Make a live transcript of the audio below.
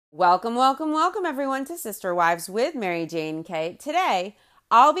Welcome, welcome, welcome everyone to Sister Wives with Mary Jane K. Today,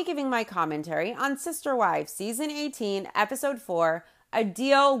 I'll be giving my commentary on Sister Wives Season 18, Episode 4, A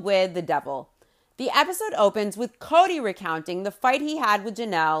Deal with the Devil. The episode opens with Cody recounting the fight he had with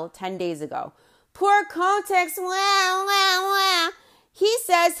Janelle 10 days ago. Poor context, wah, wah, wah. He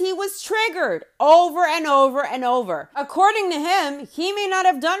says he was triggered over and over and over. According to him, he may not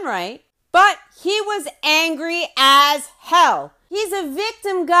have done right, but he was angry as hell. He's a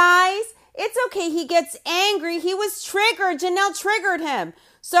victim, guys. It's okay. He gets angry. He was triggered. Janelle triggered him.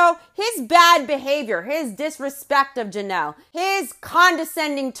 So his bad behavior, his disrespect of Janelle, his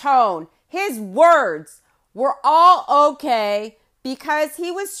condescending tone, his words were all okay because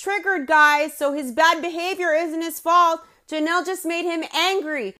he was triggered, guys. So his bad behavior isn't his fault. Janelle just made him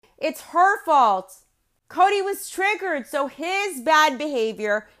angry. It's her fault. Cody was triggered. So his bad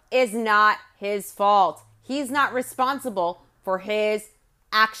behavior is not his fault. He's not responsible for his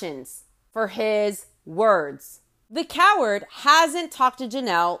actions, for his words. The coward hasn't talked to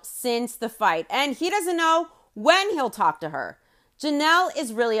Janelle since the fight, and he doesn't know when he'll talk to her. Janelle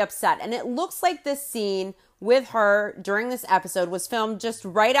is really upset, and it looks like this scene with her during this episode was filmed just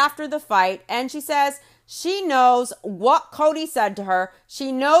right after the fight, and she says she knows what Cody said to her.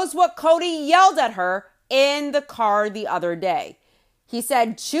 She knows what Cody yelled at her in the car the other day. He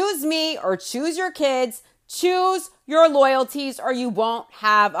said, choose me or choose your kids. Choose your loyalties or you won't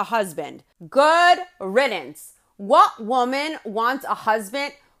have a husband. Good riddance. What woman wants a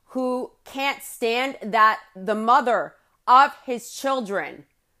husband who can't stand that the mother of his children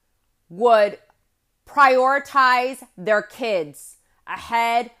would prioritize their kids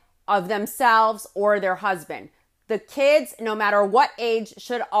ahead of themselves or their husband? The kids, no matter what age,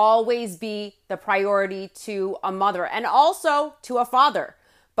 should always be the priority to a mother and also to a father.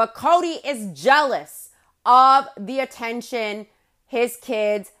 But Cody is jealous of the attention his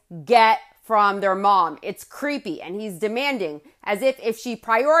kids get from their mom. It's creepy, and he's demanding as if she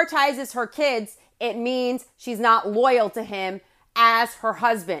prioritizes her kids, it means she's not loyal to him as her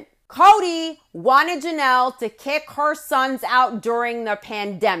husband. Cody wanted Janelle to kick her sons out during the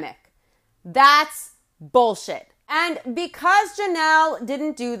pandemic. That's bullshit. And because Janelle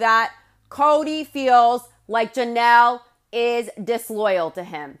didn't do that, Cody feels like Janelle is disloyal to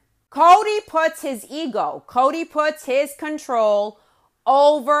him. Cody puts his ego, Cody puts his control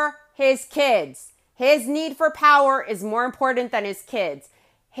over his kids. His need for power is more important than his kids.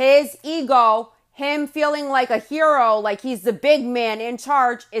 His ego, him feeling like a hero, like he's the big man in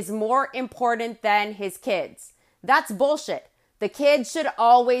charge, is more important than his kids. That's bullshit. The kids should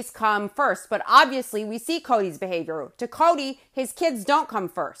always come first, but obviously we see Cody's behavior. To Cody, his kids don't come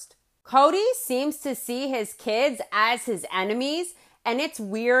first. Cody seems to see his kids as his enemies, and it's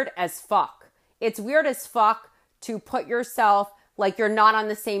weird as fuck. It's weird as fuck to put yourself like you're not on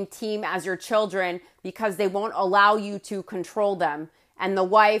the same team as your children because they won't allow you to control them. And the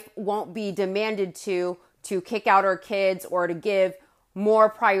wife won't be demanded to kick out her kids or to give more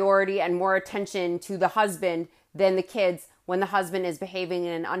priority and more attention to the husband than the kids when the husband is behaving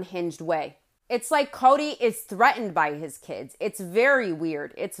in an unhinged way. It's like Cody is threatened by his kids. It's very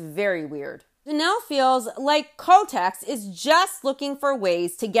weird. It's very weird. Janelle feels like Kotex is just looking for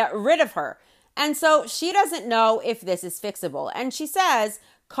ways to get rid of her. And so she doesn't know if this is fixable. And she says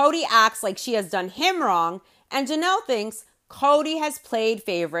Cody acts like she has done him wrong. And Janelle thinks Cody has played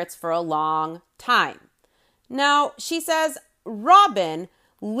favorites for a long time. Now, she says Robin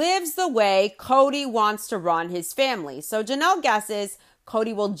lives the way Cody wants to run his family. So Janelle guesses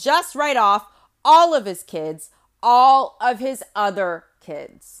Cody will just write off all of his kids, all of his other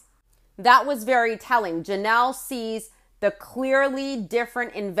kids. That was very telling. Janelle sees the clearly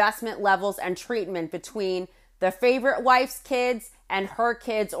different investment levels and treatment between the favorite wife's kids and her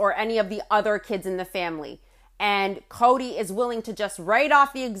kids or any of the other kids in the family. And Cody is willing to just write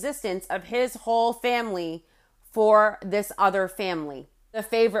off the existence of his whole family for this other family, the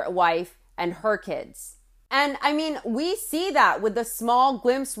favorite wife and her kids. And I mean, we see that with the small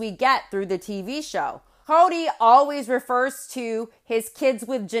glimpse we get through the TV show. Cody always refers to his kids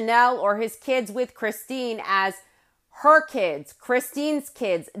with Janelle or his kids with Christine as her kids, Christine's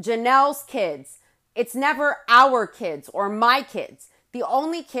kids, Janelle's kids. It's never our kids or my kids. The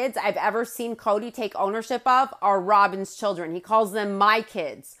only kids I've ever seen Cody take ownership of are Robin's children. He calls them my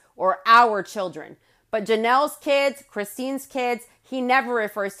kids or our children. But Janelle's kids, Christine's kids, he never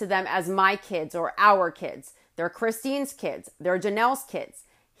refers to them as my kids or our kids. They're Christine's kids. They're Janelle's kids.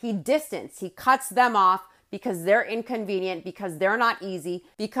 He cuts them off because they're inconvenient, because they're not easy,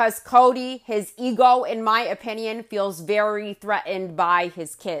 because Cody, his ego, in my opinion, feels very threatened by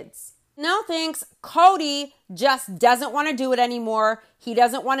his kids. Janelle thinks Cody just doesn't want to do it anymore. He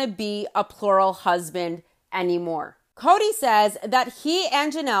doesn't want to be a plural husband anymore. Cody says that he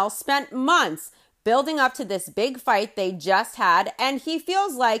and Janelle spent months building up to this big fight they just had, and he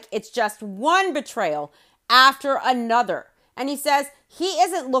feels like it's just one betrayal after another. And he says he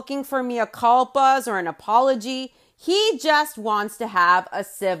isn't looking for mea culpas or an apology. He just wants to have a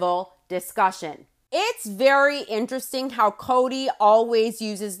civil discussion. It's very interesting how Cody always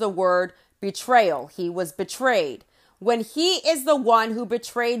uses the word betrayal. He was betrayed, when he is the one who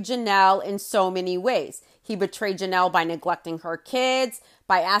betrayed Janelle in so many ways. He betrayed Janelle by neglecting her kids,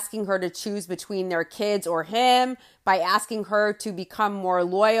 by asking her to choose between their kids or him, by asking her to become more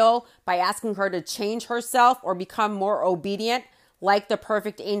loyal, by asking her to change herself or become more obedient, like the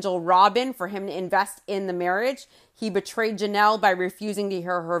perfect angel Robin, for him to invest in the marriage. He betrayed Janelle by refusing to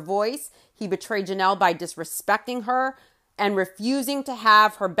hear her voice. He betrayed Janelle by disrespecting her and refusing to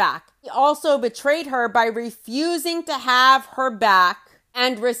have her back. He also betrayed her by refusing to have her back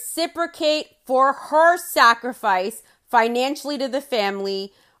and reciprocate for her sacrifice financially to the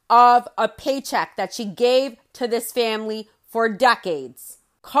family of a paycheck that she gave to this family for decades.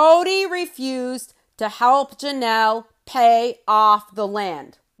 Cody refused to help Janelle pay off the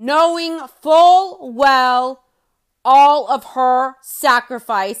land, knowing full well all of her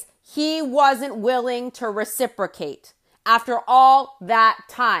sacrifice. He wasn't willing to reciprocate after all that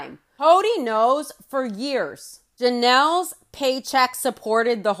time. Cody knows for years Janelle's paycheck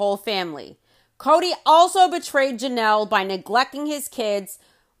supported the whole family. Cody also betrayed Janelle by neglecting his kids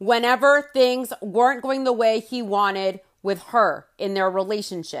whenever things weren't going the way he wanted with her in their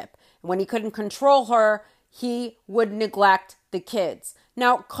relationship. When he couldn't control her, he would neglect the kids.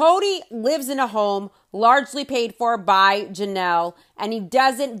 Now, Cody lives in a home largely paid for by Janelle, and he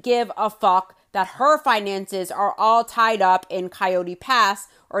doesn't give a fuck that her finances are all tied up in Coyote Pass,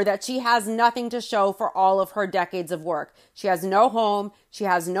 or that she has nothing to show for all of her decades of work. She has no home. She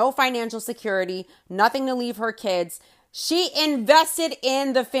has no financial security, nothing to leave her kids. She invested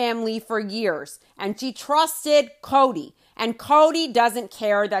in the family for years, and she trusted Cody. And Cody doesn't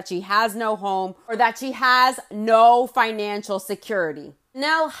care that she has no home or that she has no financial security.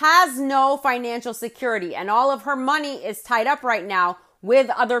 Nell has no financial security, and all of her money is tied up right now with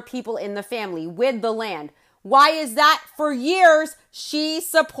other people in the family, with the land. Why is that? For years, she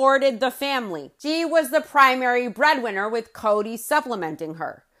supported the family. She was the primary breadwinner, with Cody supplementing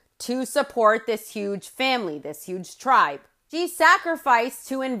her to support this huge family, this huge tribe. She sacrificed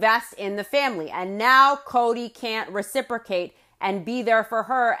to invest in the family, and now Cody can't reciprocate and be there for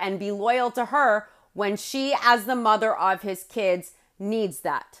her and be loyal to her when she, as the mother of his kids, needs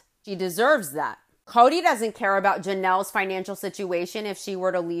that. She deserves that. Cody doesn't care about Janelle's financial situation if she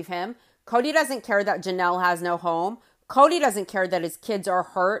were to leave him. Cody doesn't care that Janelle has no home. Cody doesn't care that his kids are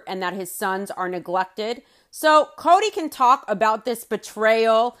hurt and that his sons are neglected. So Cody can talk about this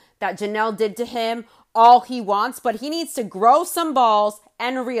betrayal that Janelle did to him all he wants, but he needs to grow some balls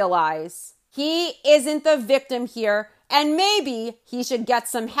and realize he isn't the victim here, and maybe he should get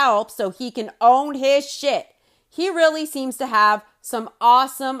some help so he can own his shit. He really seems to have some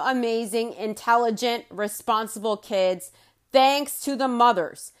awesome, amazing, intelligent, responsible kids, thanks to the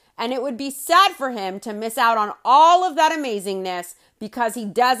mothers. And it would be sad for him to miss out on all of that amazingness because he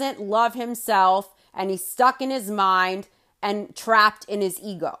doesn't love himself and he's stuck in his mind and trapped in his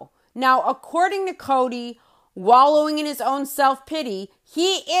ego. Now, according to Cody, wallowing in his own self-pity,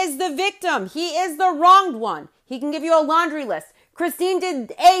 he is the victim. He is the wronged one. He can give you a laundry list. Christine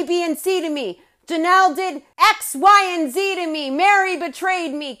did A, B, and C to me. Janelle did X, Y, and Z to me. Mary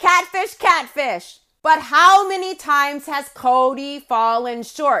betrayed me. Catfish, catfish. But how many times has Cody fallen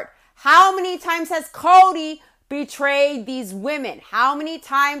short? How many times has Cody betrayed these women? How many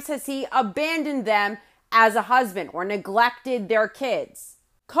times has he abandoned them as a husband or neglected their kids?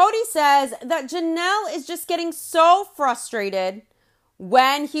 Cody says that Janelle is just getting so frustrated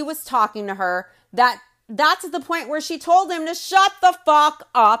when he was talking to her that's at the point where she told him to shut the fuck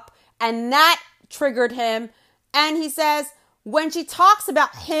up, and that triggered him. And he says when she talks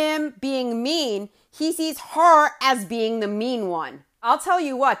about him being mean, he sees her as being the mean one. I'll tell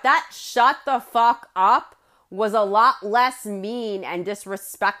you what, that shut the fuck up was a lot less mean and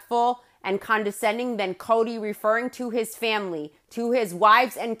disrespectful and condescending than Cody referring to his family, to his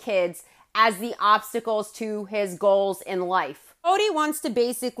wives and kids as the obstacles to his goals in life. Cody wants to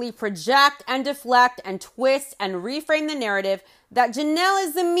basically project and deflect and twist and reframe the narrative that Janelle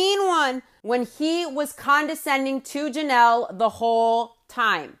is the mean one when he was condescending to Janelle the whole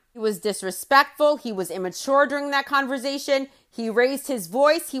time. He was disrespectful. He was immature during that conversation. He raised his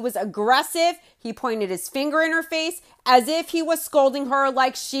voice. He was aggressive. He pointed his finger in her face as if he was scolding her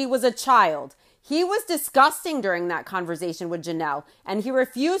like she was a child. He was disgusting during that conversation with Janelle, and he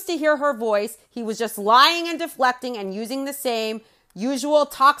refused to hear her voice. He was just lying and deflecting and using the same usual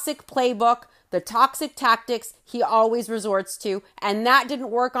toxic playbook, the toxic tactics he always resorts to, and that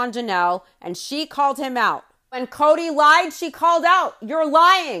didn't work on Janelle, and she called him out. When Cody lied, she called out, "You're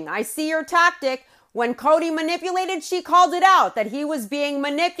lying. I see your tactic." When Cody manipulated, she called it out, that he was being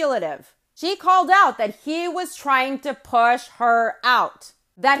manipulative. She called out that he was trying to push her out,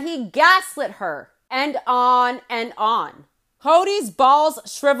 that he gaslit her, and on and on. Cody's balls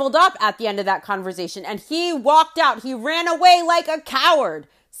shriveled up at the end of that conversation, and he walked out. He ran away like a coward,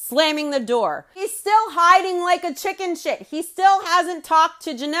 slamming the door. He's still hiding like a chicken shit. He still hasn't talked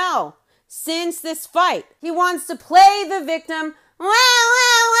to Janelle since this fight. He wants to play the victim. Wah,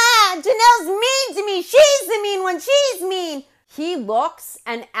 wah, wah. Janelle's mean to me. She's the mean one. She's mean. He looks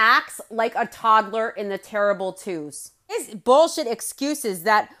and acts like a toddler in the Terrible Twos. His bullshit excuses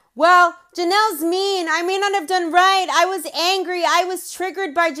that, well, Janelle's mean. I may not have done right. I was angry. I was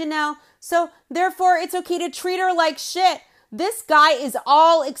triggered by Janelle. So therefore, it's okay to treat her like shit. This guy is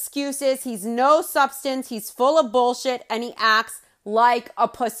all excuses. He's no substance. He's full of bullshit, and he acts like a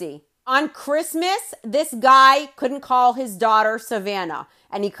pussy. On Christmas, this guy couldn't call his daughter Savannah,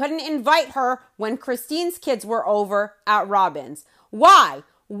 and he couldn't invite her when Christine's kids were over at Robin's. Why?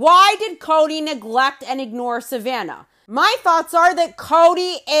 Why did Cody neglect and ignore Savannah? My thoughts are that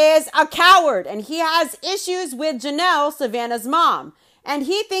Cody is a coward, and he has issues with Janelle, Savannah's mom, and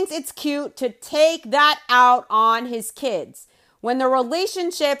he thinks it's cute to take that out on his kids. When the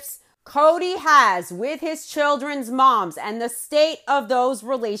relationships Cody has with his children's moms and the state of those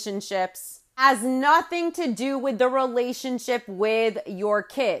relationships has nothing to do with the relationship with your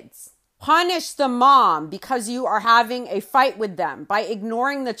kids. Punish the mom because you are having a fight with them by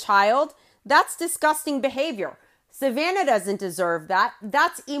ignoring the child. That's disgusting behavior. Savannah doesn't deserve that.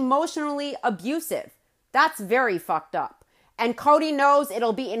 That's emotionally abusive. That's very fucked up. And Cody knows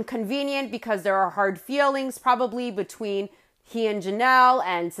it'll be inconvenient because there are hard feelings probably between he and Janelle,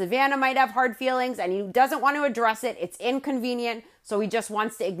 and Savannah might have hard feelings, and he doesn't want to address it. It's inconvenient, so he just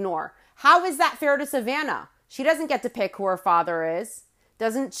wants to ignore. How is that fair to Savannah? She doesn't get to pick who her father is.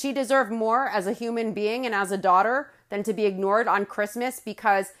 Doesn't she deserve more as a human being and as a daughter than to be ignored on Christmas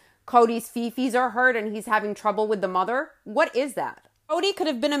because Cody's fifis are hurt and he's having trouble with the mother? What is that? Cody could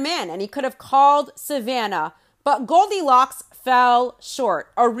have been a man, and he could have called Savannah, but Goldilocks fell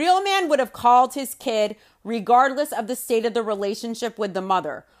short. A real man would have called his kid regardless of the state of the relationship with the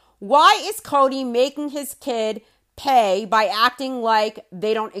mother. Why is Cody making his kid pay by acting like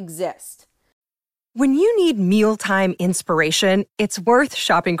they don't exist? When you need mealtime inspiration, it's worth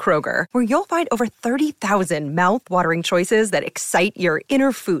shopping Kroger, where you'll find over 30,000 mouth-watering choices that excite your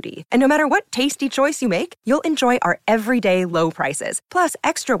inner foodie. And no matter what tasty choice you make, you'll enjoy our everyday low prices, plus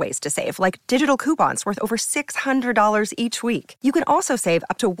extra ways to save, like digital coupons worth over $600 each week. You can also save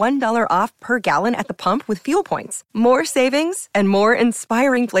up to $1 off per gallon at the pump with fuel points. More savings and more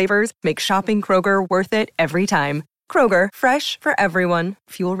inspiring flavors make shopping Kroger worth it every time. Kroger, fresh for everyone.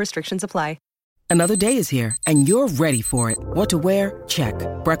 Fuel restrictions apply. Another day is here, and you're ready for it. What to wear? Check.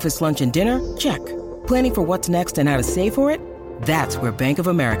 Breakfast, lunch, and dinner? Check. Planning for what's next and how to save for it? That's where Bank of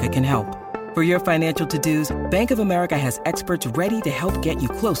America can help. For your financial to-dos, Bank of America has experts ready to help get you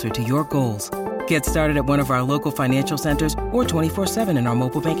closer to your goals. Get started at one of our local financial centers or 24/7 in our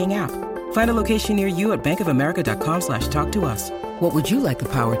mobile banking app. Find a location near you at bankofamerica.com/talktous. What would you like the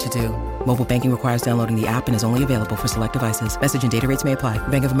power to do? Mobile banking requires downloading the app and is only available for select devices. Message and data rates may apply.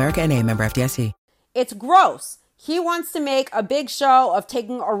 Bank of America N.A., member FDIC. It's gross. He wants to make a big show of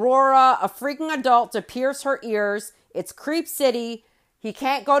taking Aurora, a freaking adult, to pierce her ears. It's Creep City. He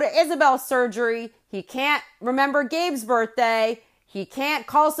can't go to Isabel's surgery. He can't remember Gabe's birthday. He can't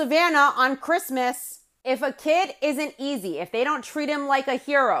call Savannah on Christmas. If a kid isn't easy, if they don't treat him like a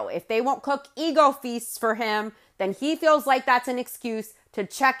hero, if they won't cook ego feasts for him, then he feels like that's an excuse to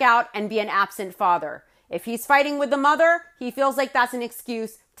check out and be an absent father. If he's fighting with the mother, he feels like that's an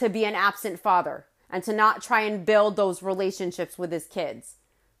excuse to be an absent father and to not try and build those relationships with his kids.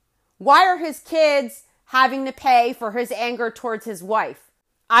 Why are his kids having to pay for his anger towards his wife?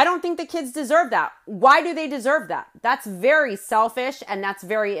 I don't think the kids deserve that. Why do they deserve that? That's very selfish and that's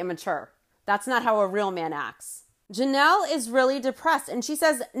very immature. That's not how a real man acts. Janelle is really depressed, and she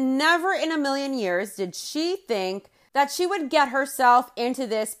says never in a million years did she think that she would get herself into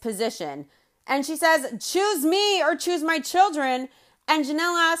this position. And she says, choose me or choose my children. And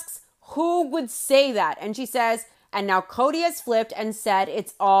Janelle asks, who would say that? And she says, and now Cody has flipped and said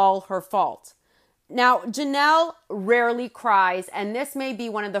it's all her fault. Now, Janelle rarely cries, and this may be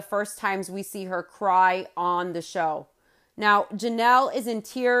one of the first times we see her cry on the show. Now, Janelle is in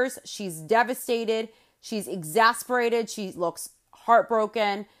tears. She's devastated. She's exasperated. She looks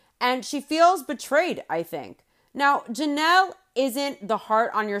heartbroken, and she feels betrayed, I think. Now, Janelle isn't the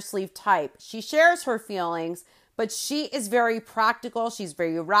heart on your sleeve type. She shares her feelings, but she is very practical. She's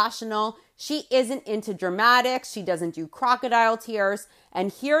very rational. She isn't into dramatics. She doesn't do crocodile tears. And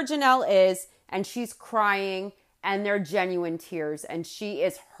here Janelle is, and she's crying, and they're genuine tears, and she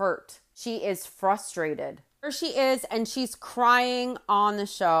is hurt. She is frustrated. Here she is, and she's crying on the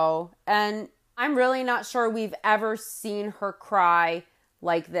show, and I'm really not sure we've ever seen her cry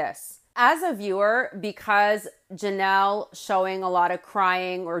like this. As a viewer, because Janelle showing a lot of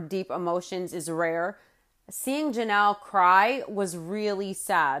crying or deep emotions is rare, seeing Janelle cry was really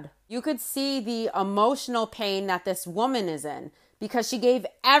sad. You could see the emotional pain that this woman is in because she gave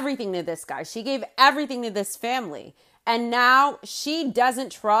everything to this guy. She gave everything to this family. And now she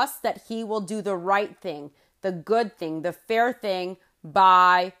doesn't trust that he will do the right thing, the good thing, the fair thing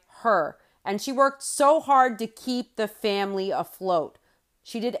by her. And she worked so hard to keep the family afloat.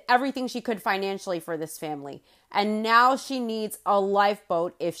 She did everything she could financially for this family. And now she needs a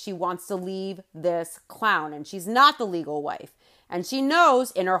lifeboat if she wants to leave this clown. And she's not the legal wife. And she knows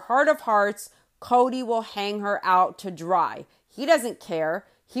in her heart of hearts, Cody will hang her out to dry. He doesn't care.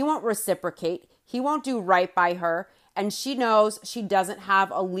 He won't reciprocate. He won't do right by her. And she knows she doesn't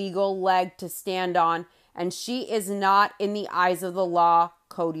have a legal leg to stand on. And she is not, in the eyes of the law,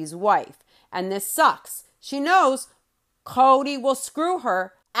 Cody's wife. And this sucks. She knows Cody will screw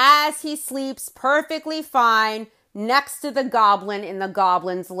her as he sleeps perfectly fine next to the goblin in the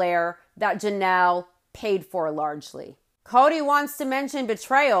goblin's lair that Janelle paid for largely. Cody wants to mention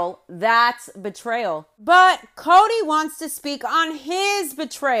betrayal. That's betrayal. But Cody wants to speak on his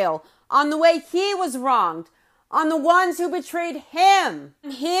betrayal, on the way he was wronged, on the ones who betrayed him,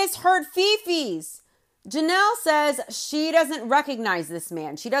 his hurt fifis. Janelle says she doesn't recognize this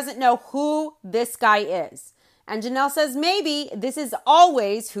man. She doesn't know who this guy is. And Janelle says maybe this is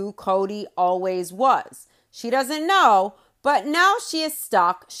always who Cody always was. She doesn't know, but now she is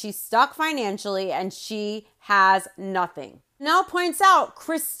stuck. She's stuck financially and she has nothing. Janelle points out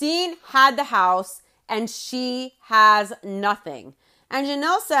Christine had the house and she has nothing. And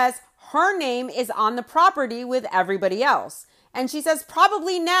Janelle says her name is on the property with everybody else. And she says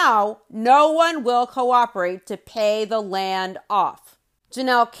probably now no one will cooperate to pay the land off.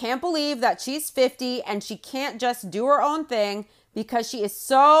 Janelle can't believe that she's 50 and she can't just do her own thing because she is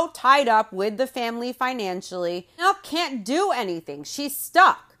so tied up with the family financially. Janelle can't do anything. She's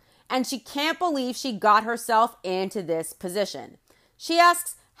stuck and she can't believe she got herself into this position. She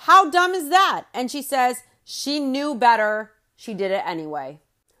asks, how dumb is that? And she says she knew better. She did it anyway.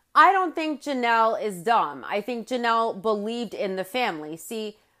 I don't think Janelle is dumb. I think Janelle believed in the family.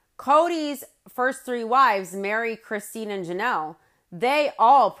 See, Cody's first three wives, Mary, Christine, and Janelle, they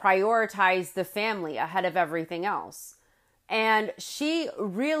all prioritized the family ahead of everything else. And she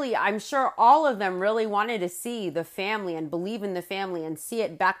really, I'm sure all of them really wanted to see the family and believe in the family and see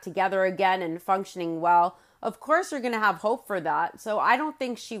it back together again and functioning well. Of course, you're going to have hope for that. So I don't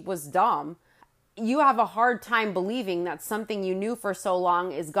think she was dumb. You have a hard time believing that something you knew for so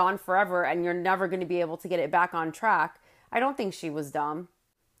long is gone forever and you're never going to be able to get it back on track. I don't think she was dumb.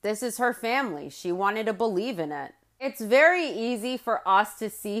 This is her family. She wanted to believe in it. It's very easy for us to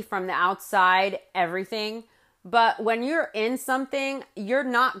see from the outside everything, but when you're in something, you're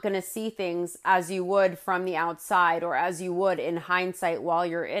not going to see things as you would from the outside or as you would in hindsight while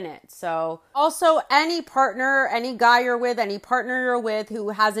you're in it. So also any partner, any guy you're with, any partner you're with who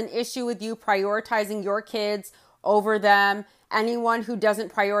has an issue with you prioritizing your kids over them, anyone who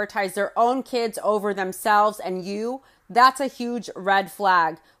doesn't prioritize their own kids over themselves and you, that's a huge red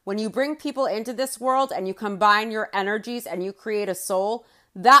flag. When you bring people into this world and you combine your energies and you create a soul,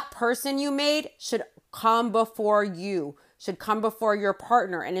 that person you made should come before you, should come before your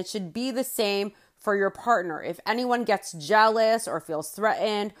partner. And it should be the same for your partner. If anyone gets jealous or feels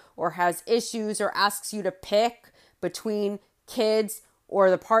threatened or has issues or asks you to pick between kids or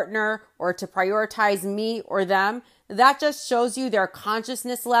the partner or to prioritize me or them, that just shows you their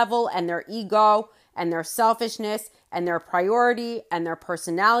consciousness level and their ego and their selfishness and their priority and their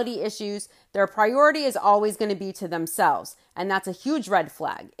personality issues. Their priority is always going to be to themselves. And that's a huge red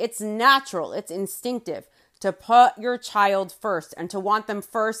flag. It's natural. It's instinctive to put your child first and to want them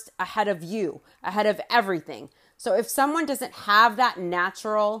first ahead of you, ahead of everything. So if someone doesn't have that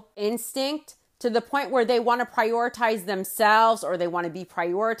natural instinct to the point where they want to prioritize themselves or they want to be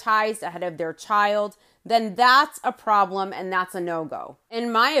prioritized ahead of their child, then that's a problem and that's a no-go.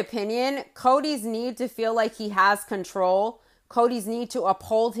 In my opinion, Cody's need to feel like he has control, Cody's need to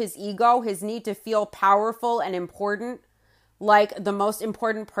uphold his ego, his need to feel powerful and important, like the most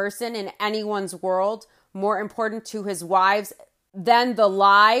important person in anyone's world, more important to his wives than the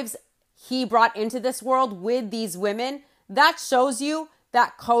lives he brought into this world with these women, that shows you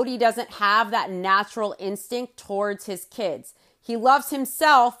that Cody doesn't have that natural instinct towards his kids. He loves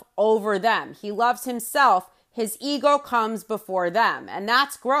himself over them. He loves himself. His ego comes before them. And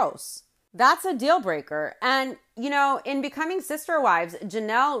that's gross. That's a deal breaker. And, in Becoming Sister Wives,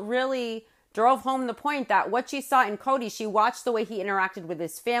 Janelle really drove home the point that what she saw in Cody, she watched the way he interacted with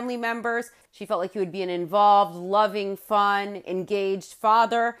his family members. She felt like he would be an involved, loving, fun, engaged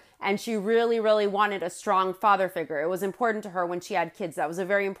father. And she really, really wanted a strong father figure. It was important to her when she had kids. That was a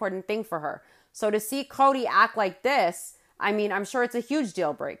very important thing for her. So to see Cody act like this, I'm sure it's a huge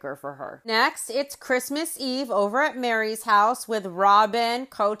deal breaker for her. Next, it's Christmas Eve over at Mary's house with Robin,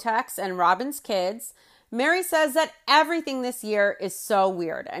 Kotex, and Robin's kids. Mary says that everything this year is so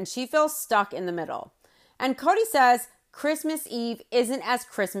weird and she feels stuck in the middle. And Cody says Christmas Eve isn't as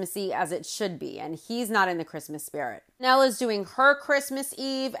Christmassy as it should be, and he's not in the Christmas spirit. Nella's doing her Christmas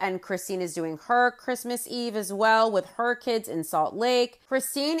Eve, and Christine is doing her Christmas Eve as well with her kids in Salt Lake.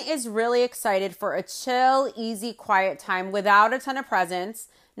 Christine is really excited for a chill, easy, quiet time without a ton of presents.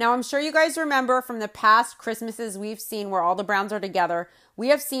 Now, I'm sure you guys remember from the past Christmases we've seen where all the Browns are together, we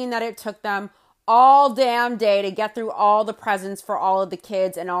have seen that it took them all damn day to get through all the presents for all of the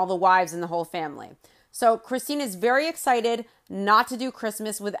kids and all the wives and the whole family. So Christine is very excited not to do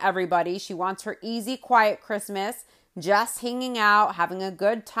Christmas with everybody. She wants her easy, quiet Christmas, just hanging out, having a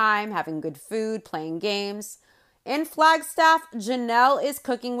good time, having good food, playing games. In Flagstaff, Janelle is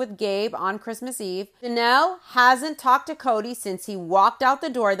cooking with Gabe on Christmas Eve. Janelle hasn't talked to Cody since he walked out the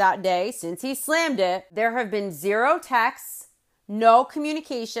door that day, since he slammed it. There have been 0 texts, no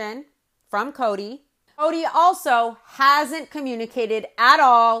communication from Cody. Cody also hasn't communicated at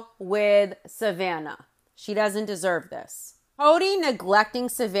all with Savannah. She doesn't deserve this. Cody neglecting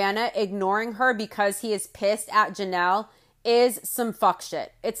Savannah, ignoring her because he is pissed at Janelle is some fuck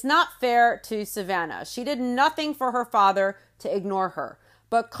shit. It's not fair to Savannah. She did nothing for her father to ignore her.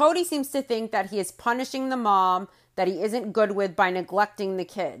 But Cody seems to think that he is punishing the mom that he isn't good with by neglecting the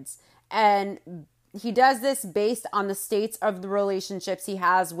kids. And he does this based on the states of the relationships he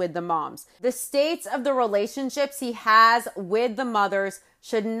has with the moms. The states of the relationships he has with the mothers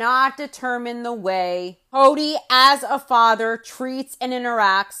should not determine the way Cody, as a father, treats and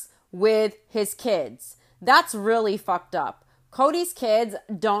interacts with his kids. That's really fucked up. Cody's kids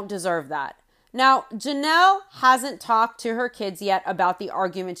don't deserve that. Now, Janelle hasn't talked to her kids yet about the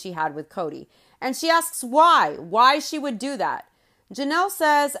argument she had with Cody. And she asks why she would do that. Janelle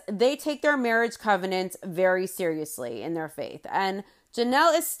says they take their marriage covenants very seriously in their faith. And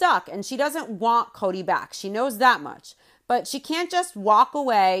Janelle is stuck and she doesn't want Cody back. She knows that much. But she can't just walk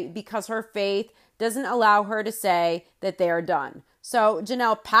away because her faith doesn't allow her to say that they are done. So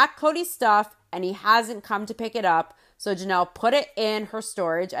Janelle packed Cody's stuff and he hasn't come to pick it up. So Janelle put it in her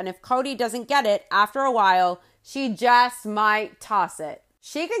storage. And if Cody doesn't get it after a while, she just might toss it.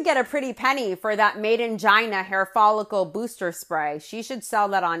 She could get a pretty penny for that Maidengina hair follicle booster spray. She should sell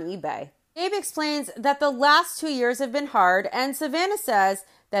that on eBay. Gabe explains that the last 2 years have been hard, and Savannah says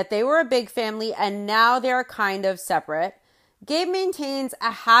that they were a big family and now they're kind of separate. Gabe maintains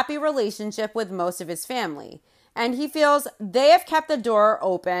a happy relationship with most of his family, and he feels they have kept the door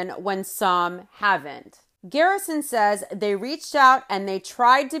open when some haven't. Garrison says they reached out and they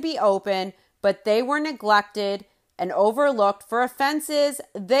tried to be open, but they were neglected and overlooked for offenses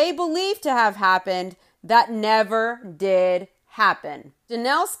they believe to have happened that never did happen.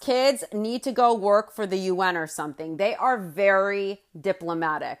 Janelle's kids need to go work for the UN or something. They are very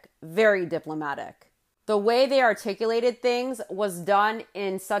diplomatic. The way they articulated things was done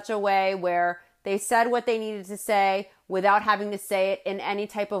in such a way where they said what they needed to say without having to say it in any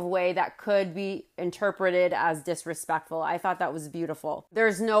type of way that could be interpreted as disrespectful. I thought that was beautiful.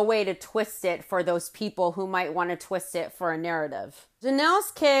 There's no way to twist it for those people who might want to twist it for a narrative.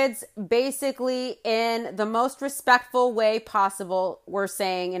 Janelle's kids, basically in the most respectful way possible, were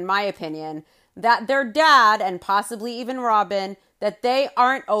saying, in my opinion, that their dad and possibly even Robin, that they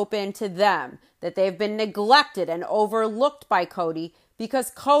aren't open to them, that they've been neglected and overlooked by Cody because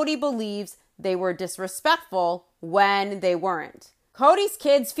Cody believes they were disrespectful when they weren't. Cody's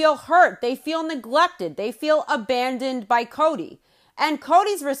kids feel hurt. They feel neglected. They feel abandoned by Cody. And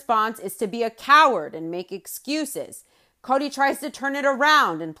Cody's response is to be a coward and make excuses. Cody tries to turn it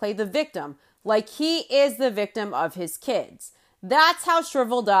around and play the victim, like he is the victim of his kids. That's how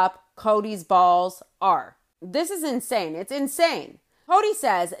shriveled up Cody's balls are. This is insane. It's insane. Cody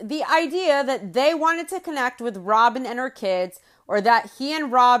says the idea that they wanted to connect with Robin and her kids, or that he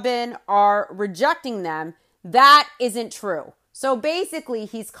and Robin are rejecting them, that isn't true. So basically,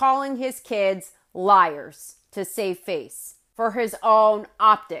 he's calling his kids liars to save face for his own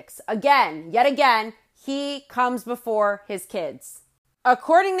optics. Yet again, he comes before his kids.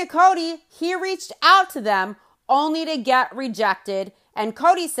 According to Cody, he reached out to them only to get rejected, and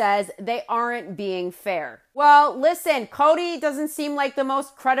Cody says they aren't being fair. Well, listen, Cody doesn't seem like the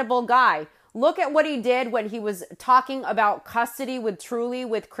most credible guy. Look at what he did when he was talking about custody with Truly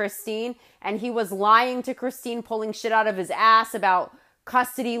with Christine, and he was lying to Christine, pulling shit out of his ass about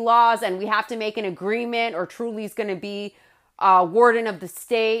custody laws, and we have to make an agreement, or Truly's going to be warden of the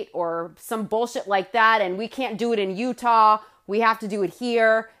state, or some bullshit like that, and we can't do it in Utah. We have to do it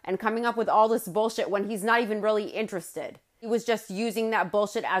here, and coming up with all this bullshit when he's not even really interested. He was just using that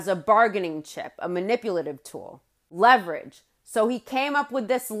bullshit as a bargaining chip, a manipulative tool, leverage. So he came up with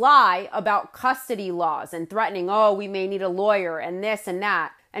this lie about custody laws and threatening, oh, we may need a lawyer and this and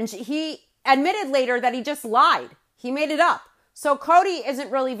that. And he admitted later that he just lied. He made it up. So Cody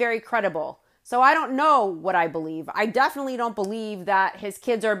isn't really very credible. So I don't know what I believe. I definitely don't believe that his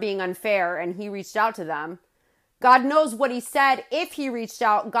kids are being unfair and he reached out to them. God knows what he said if he reached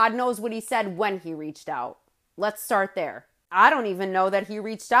out. God knows what he said when he reached out. Let's start there. I don't even know that he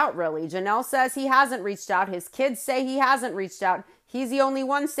reached out, really. Janelle says he hasn't reached out. His kids say he hasn't reached out. He's the only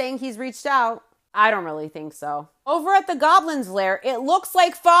one saying he's reached out. I don't really think so. Over at the Goblin's Lair, it looks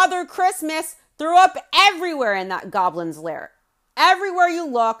like Father Christmas threw up everywhere in that Goblin's Lair. Everywhere you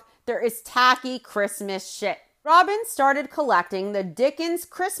look, there is tacky Christmas shit. Robin started collecting the Dickens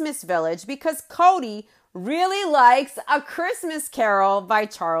Christmas Village because Cody really likes A Christmas Carol by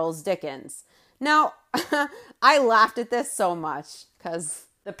Charles Dickens. Now, I laughed at this so much because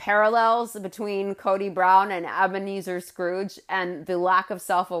the parallels between Cody Brown and Ebenezer Scrooge and the lack of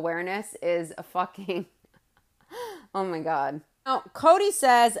self-awareness is a fucking, oh my God. Now, Cody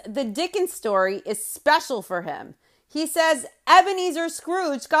says the Dickens story is special for him. He says Ebenezer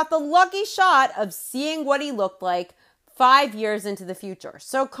Scrooge got the lucky shot of seeing what he looked like 5 years into the future.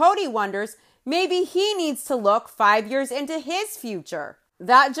 So Cody wonders maybe he needs to look 5 years into his future.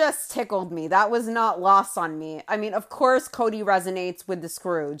 That just tickled me. That was not lost on me. I mean, of course, Cody resonates with the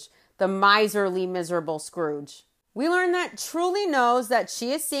Scrooge, the miserly, miserable Scrooge. We learn that Truly knows that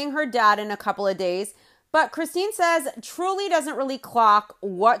she is seeing her dad in a couple of days, but Christine says Truly doesn't really clock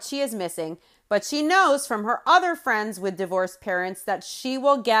what she is missing, but she knows from her other friends with divorced parents that she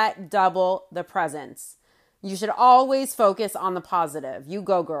will get double the presents. You should always focus on the positive. You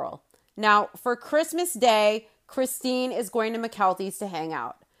go, girl. Now, for Christmas Day, Christine is going to McKelty's to hang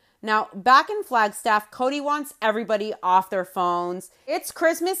out. Now, back in Flagstaff, Cody wants everybody off their phones. It's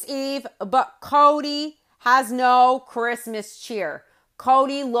Christmas Eve, but Cody has no Christmas cheer.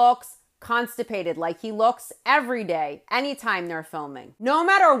 Cody looks constipated, like he looks every day, anytime they're filming. No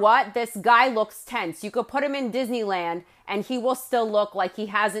matter what, this guy looks tense. You could put him in Disneyland and he will still look like he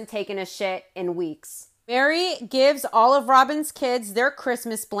hasn't taken a shit in weeks. Mary gives all of Robin's kids their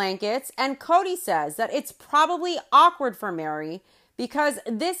Christmas blankets, and Cody says that it's probably awkward for Mary because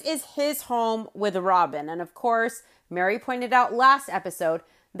this is his home with Robin. And of course, Mary pointed out last episode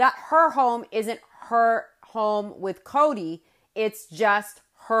that her home isn't her home with Cody, it's just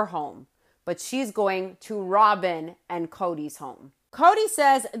her home. But she's going to Robin and Cody's home. Cody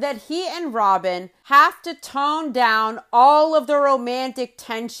says that he and Robin have to tone down all of the romantic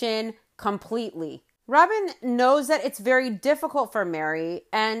tension completely. Robin knows that it's very difficult for Mary,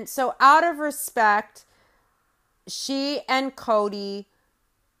 and so out of respect, she and Cody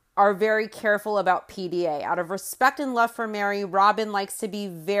are very careful about PDA. Out of respect and love for Mary, Robin likes to be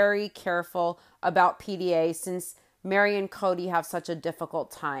very careful about PDA since Mary and Cody have such a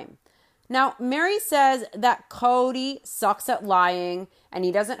difficult time. Now, Mary says that Cody sucks at lying and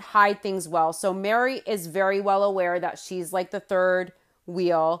he doesn't hide things well, so Mary is very well aware that she's like the third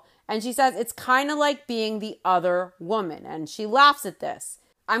wheel. And she says it's kind of like being the other woman. And she laughs at this.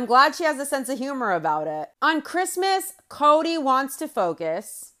 I'm glad she has a sense of humor about it. On Christmas, Cody wants to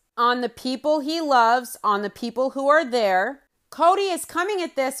focus on the people he loves, on the people who are there. Cody is coming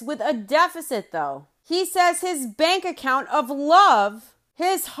at this with a deficit, though. He says his bank account of love,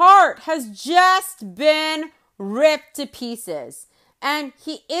 his heart has just been ripped to pieces. And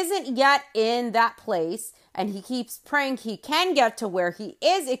he isn't yet in that place. And he keeps praying he can get to where he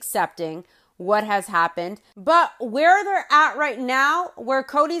is accepting what has happened. But where they're at right now, where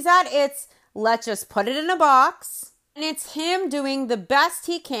Cody's at, it's let's just put it in a box. And it's him doing the best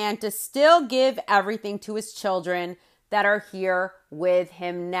he can to still give everything to his children that are here with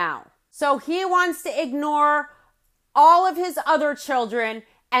him now. So he wants to ignore all of his other children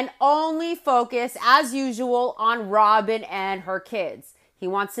and only focus, as usual, on Robin and her kids. He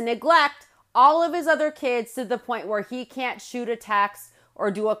wants to neglect all of his other kids to the point where he can't shoot a text or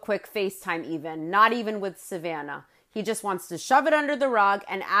do a quick FaceTime even, not even with Savannah. He just wants to shove it under the rug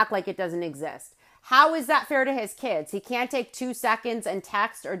and act like it doesn't exist. How is that fair to his kids? He can't take 2 seconds and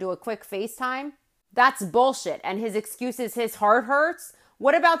text or do a quick FaceTime? That's bullshit. And his excuse is his heart hurts?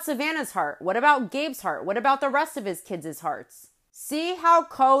 What about Savannah's heart? What about Gabe's heart? What about the rest of his kids' hearts? See how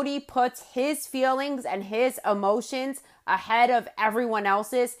Cody puts his feelings and his emotions ahead of everyone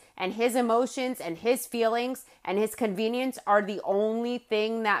else's, and his emotions and his feelings and his convenience are the only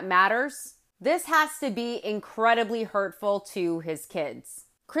thing that matters? This has to be incredibly hurtful to his kids.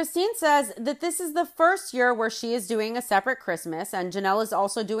 Christine says that this is the first year where she is doing a separate Christmas, and Janelle is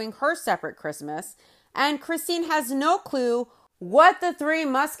also doing her separate Christmas, and Christine has no clue what the three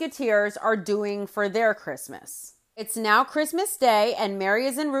Musketeers are doing for their Christmas. It's now Christmas Day, and Mary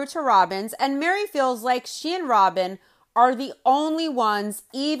is en route to Robin's, and Mary feels like she and Robin are the only ones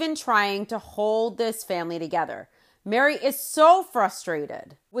even trying to hold this family together. Mary is so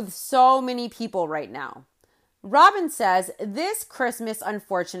frustrated with so many people right now. Robin says this Christmas,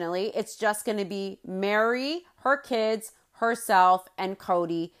 unfortunately, it's just going to be Mary, her kids, herself, and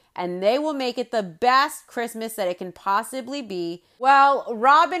Cody, and they will make it the best Christmas that it can possibly be. Well,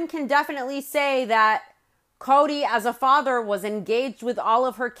 Robin can definitely say that Cody, as a father, was engaged with all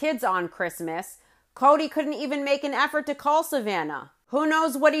of her kids on Christmas. Cody couldn't even make an effort to call Savannah. Who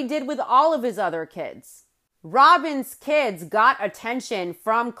knows what he did with all of his other kids? Robin's kids got attention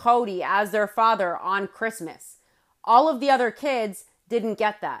from Cody as their father on Christmas. All of the other kids didn't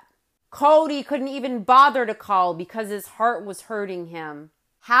get that. Cody couldn't even bother to call because his heart was hurting him.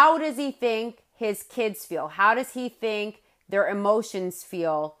 How does he think his kids feel? How does he think their emotions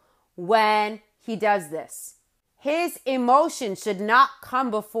feel when he does this? His emotions should not come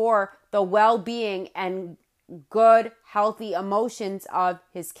before the well-being and good, healthy emotions of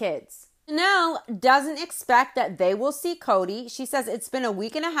his kids. Janelle doesn't expect that they will see Cody. She says it's been a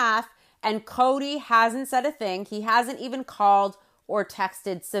week and a half and Cody hasn't said a thing. He hasn't even called or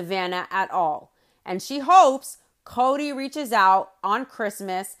texted Savannah at all. And she hopes Cody reaches out on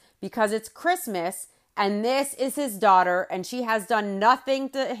Christmas because it's Christmas and this is his daughter and she has done nothing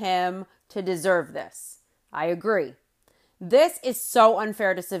to him to deserve this. I agree. This is so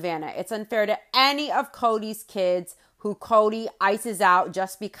unfair to Savannah. It's unfair to any of Cody's kids who Cody ices out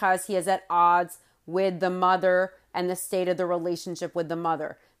just because he is at odds with the mother and the state of the relationship with the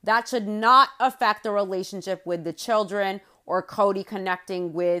mother. That should not affect the relationship with the children or Cody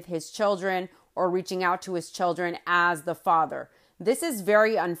connecting with his children or reaching out to his children as the father. This is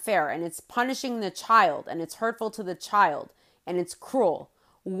very unfair and it's punishing the child and it's hurtful to the child and it's cruel.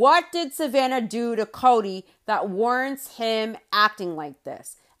 What did Savannah do to Cody that warrants him acting like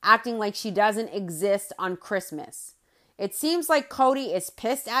this? Acting like she doesn't exist on Christmas? It seems like Cody is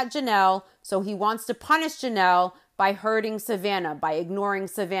pissed at Janelle, so he wants to punish Janelle by hurting Savannah, by ignoring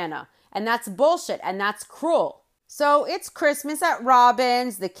Savannah. And that's bullshit and that's cruel. So it's Christmas at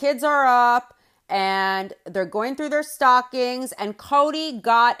Robin's, the kids are up and they're going through their stockings and Cody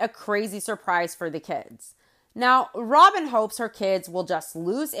got a crazy surprise for the kids. Now, Robin hopes her kids will just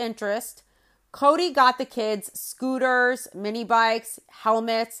lose interest. Cody got the kids scooters, mini bikes,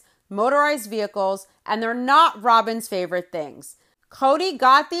 helmets, motorized vehicles, and they're not Robin's favorite things. Cody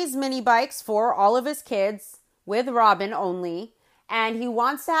got these mini bikes for all of his kids with Robin only, and he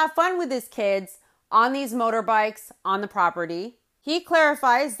wants to have fun with his kids on these motorbikes on the property. He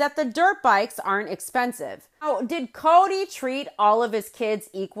clarifies that the dirt bikes aren't expensive. Now, did Cody treat all of his kids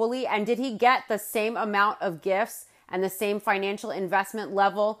equally, and did he get the same amount of gifts and the same financial investment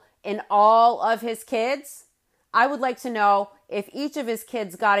level in all of his kids? I would like to know if each of his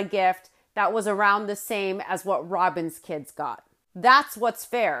kids got a gift that was around the same as what Robin's kids got. That's what's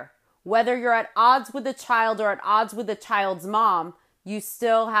fair. Whether you're at odds with the child or at odds with the child's mom, you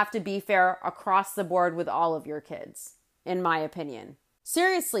still have to be fair across the board with all of your kids, in my opinion.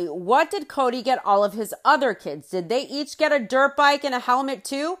 Seriously, what did Cody get all of his other kids? Did they each get a dirt bike and a helmet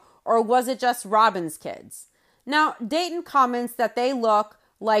too? Or was it just Robin's kids? Now, Dayton comments that they look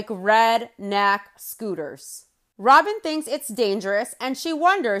like redneck scooters. Robin thinks it's dangerous and she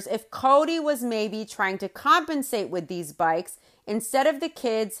wonders if Cody was maybe trying to compensate with these bikes instead of the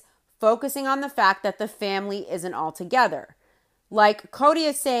kids focusing on the fact that the family isn't all together. Like Cody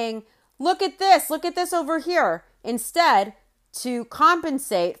is saying, look at this over here, instead to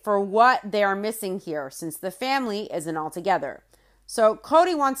compensate for what they are missing here since the family isn't all together. So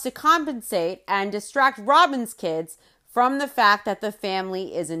Cody wants to compensate and distract Robin's kids from the fact that the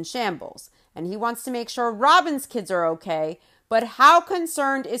family is in shambles. And he wants to make sure Robin's kids are okay, but how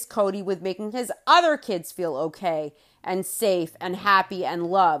concerned is Cody with making his other kids feel okay and safe and happy and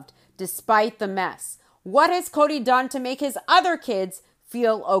loved despite the mess? What has Cody done to make his other kids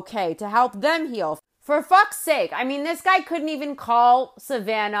feel okay, to help them heal? For fuck's sake, I mean, this guy couldn't even call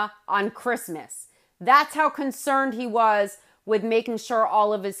Savannah on Christmas. That's how concerned he was with making sure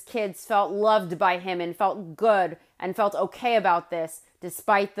all of his kids felt loved by him and felt good and felt okay about this,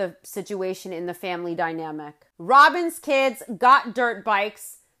 despite the situation in the family dynamic. Robin's kids got dirt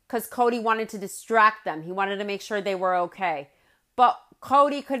bikes because Cody wanted to distract them. He wanted to make sure they were okay. But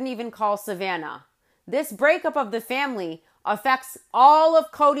Cody couldn't even call Savannah. This breakup of the family affects all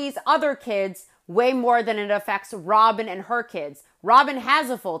of Cody's other kids way more than it affects Robin and her kids. Robin has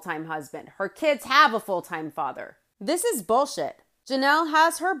a full-time husband. Her kids have a full-time father. This is bullshit. Janelle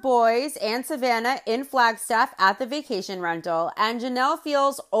has her boys and Savannah in Flagstaff at the vacation rental, and Janelle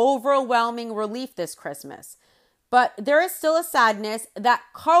feels overwhelming relief this Christmas. But there is still a sadness that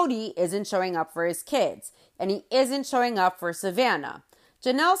Cody isn't showing up for his kids, and he isn't showing up for Savannah.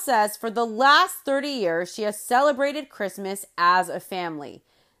 Janelle says for the last 30 years, she has celebrated Christmas as a family.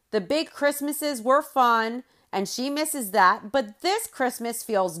 The big Christmases were fun, and she misses that, but this Christmas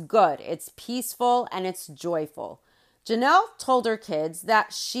feels good. It's peaceful and it's joyful. Janelle told her kids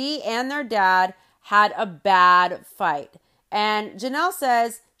that she and their dad had a bad fight. And Janelle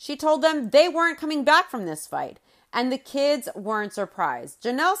says she told them they weren't coming back from this fight. And the kids weren't surprised.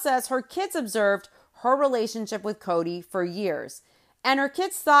 Janelle says her kids observed her relationship with Cody for years. And her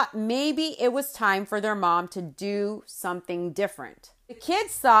kids thought maybe it was time for their mom to do something different. The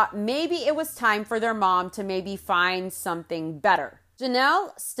kids thought maybe it was time for their mom to maybe find something better.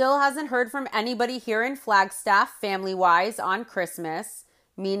 Janelle still hasn't heard from anybody here in Flagstaff family-wise on Christmas,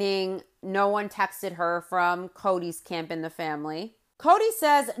 meaning no one texted her from Cody's camp in the family. Cody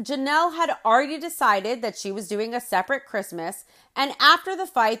says Janelle had already decided that she was doing a separate Christmas, and after the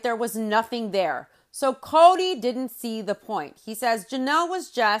fight, there was nothing there. So Cody didn't see the point. He says Janelle was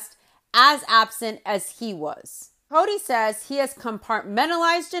just as absent as he was. Cody says he has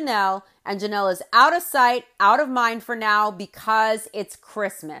compartmentalized Janelle, and Janelle is out of sight, out of mind for now because it's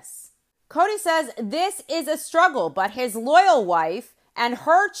Christmas. Cody says this is a struggle, but his loyal wife and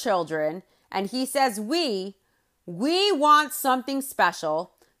her children, and he says we want something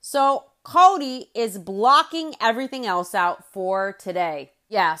special. So Cody is blocking everything else out for today.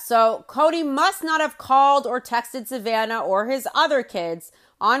 Yeah, so Cody must not have called or texted Savannah or his other kids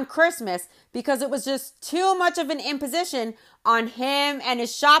on Christmas because it was just too much of an imposition on him and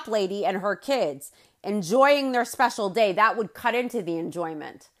his shop lady and her kids enjoying their special day. That would cut into the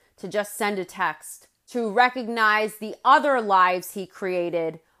enjoyment to just send a text to recognize the other lives he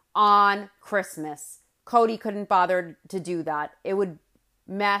created on Christmas. Cody couldn't bother to do that. It would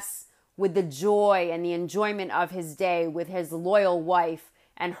mess with the joy and the enjoyment of his day with his loyal wife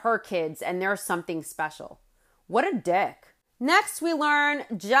and her kids, and there's something special. What a dick. Next, we learn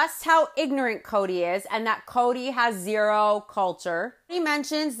just how ignorant Cody is and that Cody has zero culture. He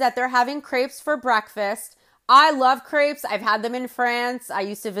mentions that they're having crepes for breakfast. I love crepes. I've had them in France. I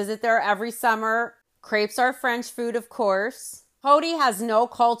used to visit there every summer. Crepes are French food, of course. Cody has no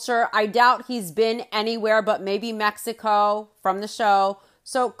culture. I doubt he's been anywhere but maybe Mexico from the show.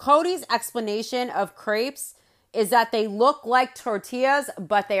 So Cody's explanation of crepes is that they look like tortillas,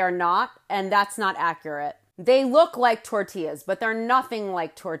 but they are not, and that's not accurate. They look like tortillas, but they're nothing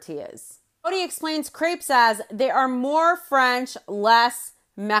like tortillas. Cody explains crepes as they are more French, less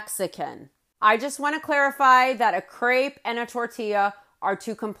Mexican. I just want to clarify that a crepe and a tortilla are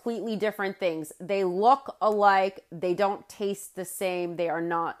two completely different things. They look alike. They don't taste the same. They are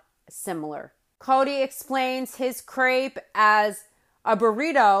not similar. Cody explains his crepe as a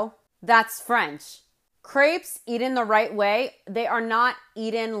burrito that's French. Crepes, eaten the right way, they are not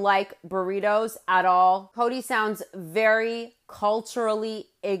eaten like burritos at all. Cody sounds very culturally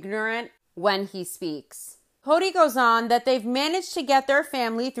ignorant when he speaks. Cody goes on that they've managed to get their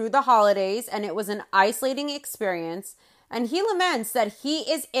family through the holidays and it was an isolating experience. And he laments that he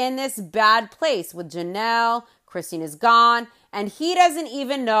is in this bad place with Janelle, Christine is gone, and he doesn't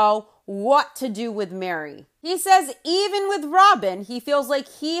even know what to do with Mary. He says even with Robin, he feels like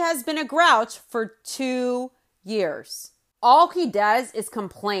he has been a grouch for 2 years. All he does is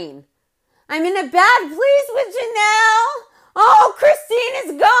complain. I'm in a bad place with Janelle. Oh, Christine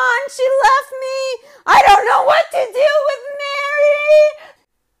is gone. She left me. I don't know what to do with Mary.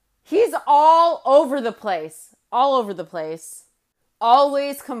 He's all over the place. All over the place.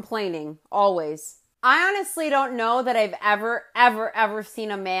 Always complaining. Always. I honestly don't know that I've ever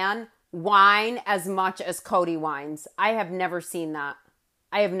seen a man whine as much as Cody whines. I have never seen that.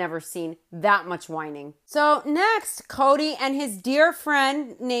 I have never seen that much whining. So next, Cody and his dear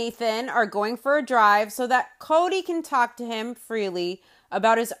friend Nathan are going for a drive so that Cody can talk to him freely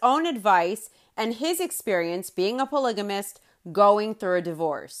about his own advice and his experience being a polygamist going through a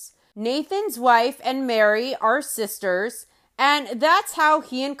divorce. Nathan's wife and Mary are sisters, and that's how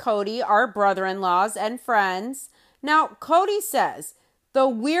he and Cody are brother-in-laws and friends. Now, Cody says the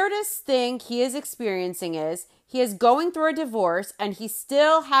weirdest thing he is experiencing is he is going through a divorce and he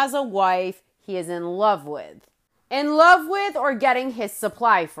still has a wife he is in love with. In love with or getting his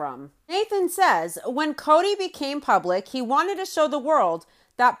supply from. Nathan says when Cody became public, he wanted to show the world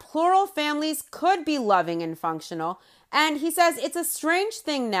that plural families could be loving and functional. And he says it's a strange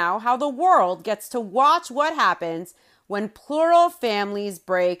thing now how the world gets to watch what happens when plural families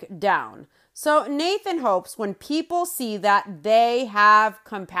break down. So Nathan hopes when people see that they have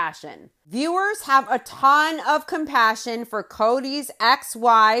compassion. Viewers have a ton of compassion for Cody's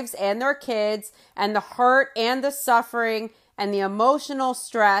ex-wives and their kids and the hurt and the suffering and the emotional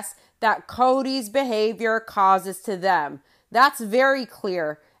stress that Cody's behavior causes to them. That's very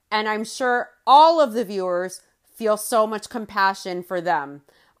clear, and I'm sure all of the viewers feel so much compassion for them.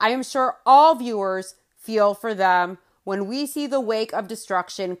 I am sure all viewers feel for them when we see the wake of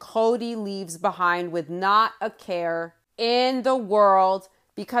destruction Cody leaves behind with not a care in the world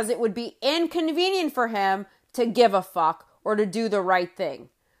because it would be inconvenient for him to give a fuck or to do the right thing.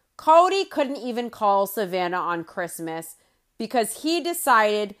 Cody couldn't even call Savannah on Christmas because he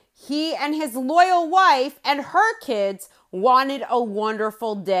decided he and his loyal wife and her kids wanted a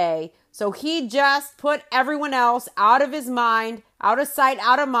wonderful day. So he just put everyone else out of his mind, out of sight,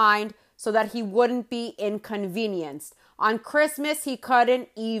 out of mind, so that he wouldn't be inconvenienced. On Christmas, he couldn't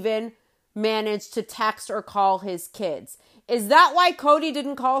even manage to text or call his kids. Is that why Cody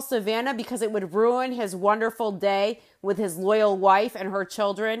didn't call Savannah? Because it would ruin his wonderful day with his loyal wife and her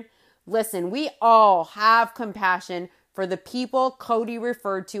children? Listen, we all have compassion for the people Cody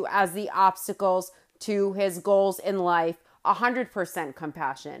referred to as the obstacles to his goals in life. 100%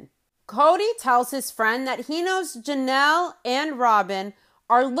 compassion. Cody tells his friend that he knows Janelle and Robin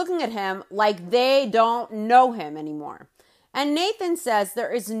are looking at him like they don't know him anymore. And Nathan says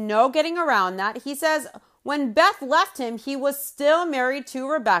there is no getting around that. He says when Beth left him, he was still married to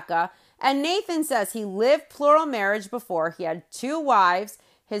Rebecca. And Nathan says he lived plural marriage before. He had 2 wives.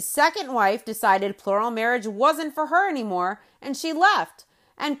 His second wife decided plural marriage wasn't for her anymore, and she left.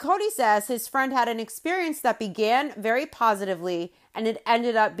 And Cody says his friend had an experience that began very positively, and it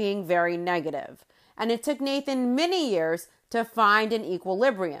ended up being very negative. And it took Nathan many years to find an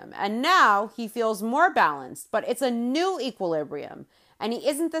equilibrium. And now he feels more balanced, but it's a new equilibrium. And he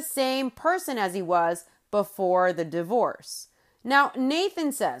isn't the same person as he was before the divorce. Now,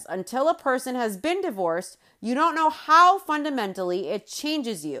 Nathan says until a person has been divorced, you don't know how fundamentally it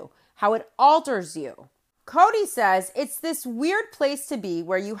changes you, how it alters you. Cody says it's this weird place to be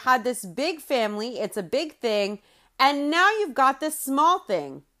where you had this big family, it's a big thing, and now you've got this small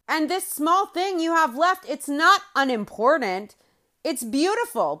thing. And this small thing you have left, it's not unimportant. It's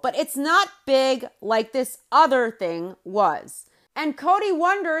beautiful, but it's not big like this other thing was. And Cody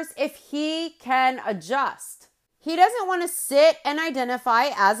wonders if he can adjust. He doesn't want to sit and identify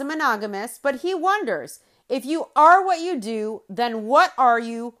as a monogamist, but he wonders, if you are what you do, then what are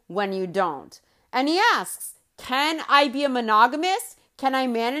you when you don't? And he asks, can I be a monogamist? Can I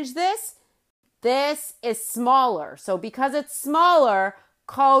manage this? This is smaller. So because it's smaller,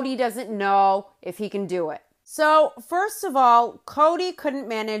 Cody doesn't know if he can do it. So first of all, Cody couldn't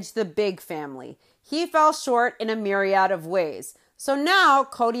manage the big family. He fell short in a myriad of ways. So now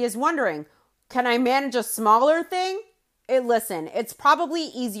Cody is wondering, can I manage a smaller thing? Listen, it's probably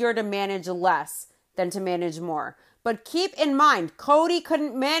easier to manage less than to manage more. But keep in mind, Cody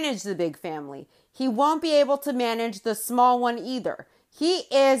couldn't manage the big family. He won't be able to manage the small one either. He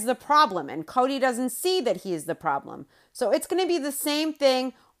is the problem, and Cody doesn't see that he is the problem. So it's going to be the same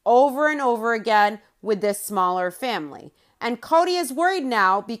thing over and over again with this smaller family. And Cody is worried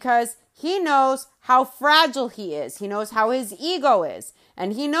now because he knows how fragile he is. He knows how his ego is.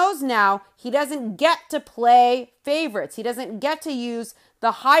 And he knows now he doesn't get to play favorites. He doesn't get to use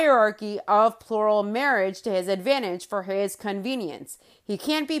the hierarchy of plural marriage to his advantage for his convenience. He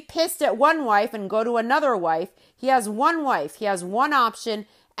can't be pissed at one wife and go to another wife. He has one wife. He has one option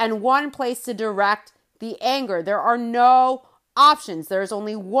and one place to direct the anger. There are no options. There's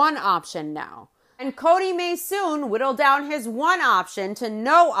only one option now. And Cody may soon whittle down his one option to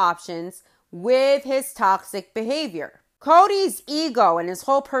no options with his toxic behavior. Cody's ego and his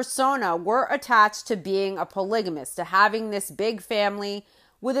whole persona were attached to being a polygamist, to having this big family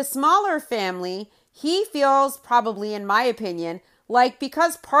With a smaller family, he feels, probably in my opinion, like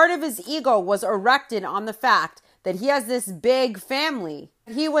because part of his ego was erected on the fact that he has this big family.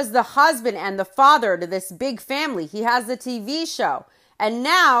 He was the husband and the father to this big family. He has the TV show. And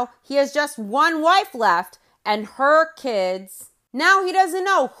now he has just one wife left and her kids. Now he doesn't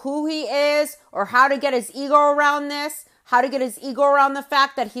know who he is or how to get his ego around this, how to get his ego around the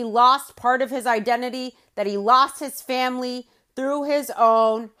fact that he lost part of his identity, that he lost his family through his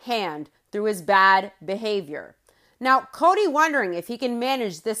own hand, through his bad behavior. Now, Cody wondering if he can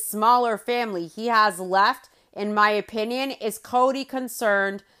manage this smaller family he has left, in my opinion, is Cody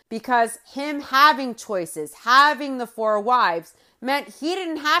concerned because him having choices, having the 4 wives, meant he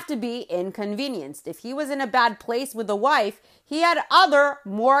didn't have to be inconvenienced. If he was in a bad place with a wife, he had other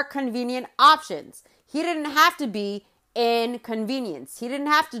more convenient options. He didn't have to be inconvenienced. He didn't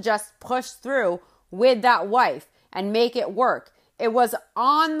have to just push through with that wife and make it work. It was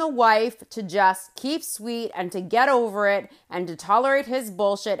on the wife to just keep sweet and to get over it and to tolerate his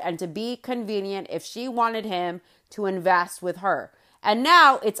bullshit and to be convenient if she wanted him to invest with her. And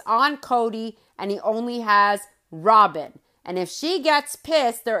now it's on Cody and he only has Robin. And if she gets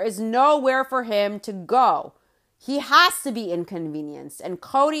pissed, there is nowhere for him to go. He has to be inconvenienced. And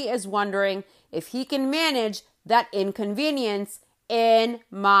Cody is wondering if he can manage that inconvenience, in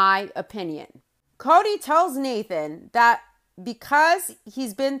my opinion. Cody tells Nathan that because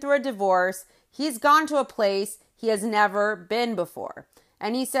he's been through a divorce, he's gone to a place he has never been before.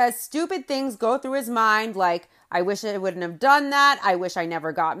 And he says stupid things go through his mind like, I wish I wouldn't have done that. I wish I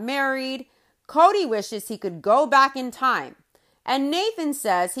never got married. Cody wishes he could go back in time. And Nathan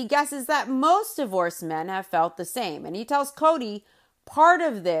says he guesses that most divorced men have felt the same. And he tells Cody part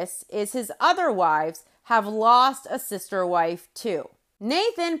of this is his other wives have lost a sister wife too.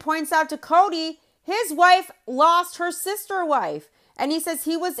 Nathan points out to Cody his wife lost her sister wife. And he says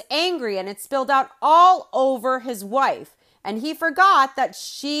he was angry and it spilled out all over his wife. And he forgot that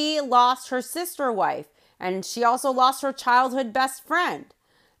she lost her sister wife. And she also lost her childhood best friend.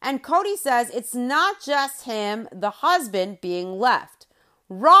 And Cody says it's not just him, the husband, being left.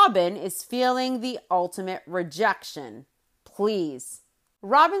 Robin is feeling the ultimate rejection. Please.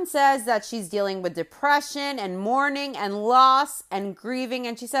 Robin says that she's dealing with depression and mourning and loss and grieving.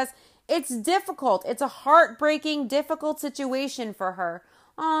 And she says it's difficult. It's a heartbreaking, difficult situation for her.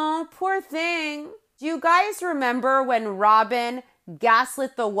 Oh, poor thing. Do you guys remember when Robin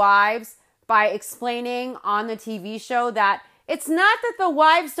gaslit the wives by explaining on the TV show that it's not that the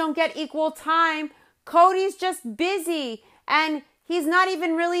wives don't get equal time. Cody's just busy and he's not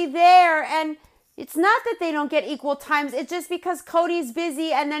even really there. And it's not that they don't get equal times. It's just because Cody's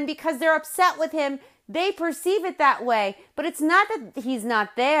busy and then because they're upset with him, they perceive it that way. But it's not that he's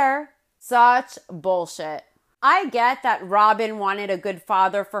not there. Such bullshit. I get that Robin wanted a good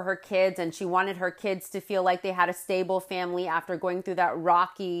father for her kids and she wanted her kids to feel like they had a stable family after going through that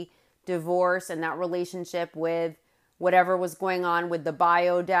rocky divorce and that relationship with whatever was going on with the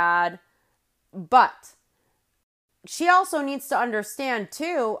bio dad. But she also needs to understand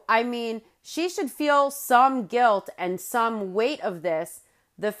too, she should feel some guilt and some weight of this.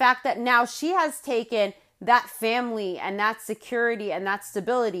 The fact that now she has taken that family and that security and that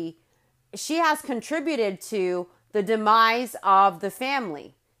stability, she has contributed to the demise of the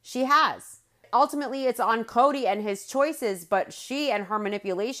family. She has. Ultimately, it's on Cody and his choices, but she and her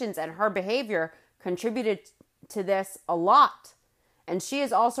manipulations and her behavior contributed to this a lot. And she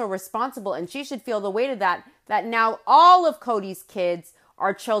is also responsible and she should feel the weight of that now all of Cody's kids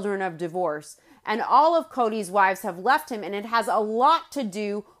are children of divorce and all of Cody's wives have left him, and it has a lot to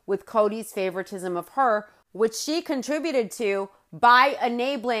do with Cody's favoritism of her, which she contributed to by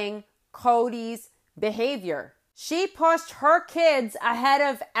enabling Cody's behavior. She pushed her kids ahead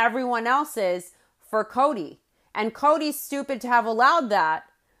of everyone else's for Cody. And Cody's stupid to have allowed that.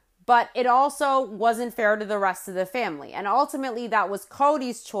 But it also wasn't fair to the rest of the family. And ultimately, that was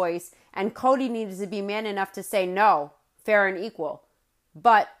Cody's choice. And Cody needed to be man enough to say no, fair and equal.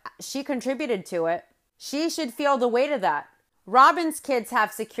 But she contributed to it. She should feel the weight of that. Robin's kids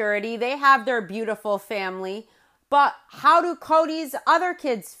have security. They have their beautiful family. But how do Cody's other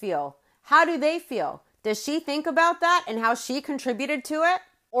kids feel? How do they feel? Does she think about that and how she contributed to it?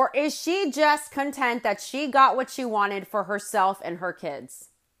 Or is she just content that she got what she wanted for herself and her kids?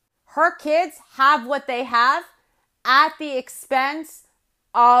 Her kids have what they have at the expense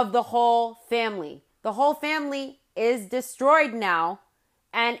of the whole family. The whole family is destroyed now,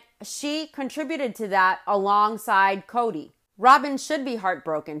 and she contributed to that alongside Cody. Robin should be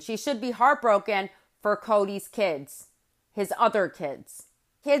heartbroken. She should be heartbroken for Cody's kids, his other kids.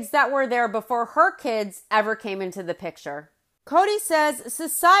 Kids that were there before her kids ever came into the picture. Cody says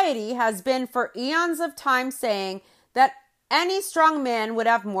society has been for eons of time saying that any strong man would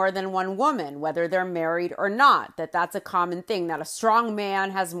have more than one woman, whether they're married or not, that's a common thing, that a strong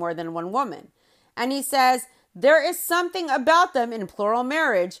man has more than one woman. And he says there is something about them in plural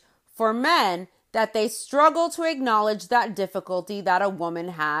marriage for men that they struggle to acknowledge that difficulty that a woman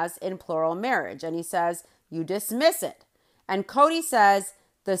has in plural marriage. And he says, you dismiss it. And Cody says,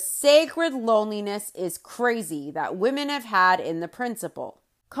 the sacred loneliness is crazy that women have had in the principle.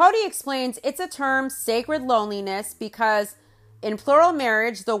 Cody explains it's a term, sacred loneliness, because in plural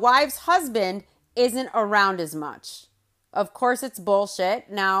marriage, the wife's husband isn't around as much. Of course, it's bullshit.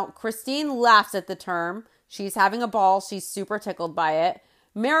 Now, Christine laughs at the term. She's having a ball. She's super tickled by it.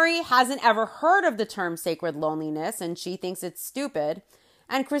 Mary hasn't ever heard of the term sacred loneliness, and she thinks it's stupid.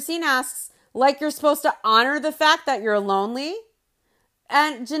 And Christine asks, like you're supposed to honor the fact that you're lonely?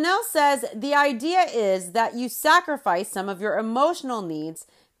 And Janelle says the idea is that you sacrifice some of your emotional needs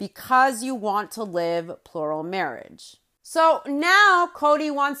because you want to live plural marriage. So now Cody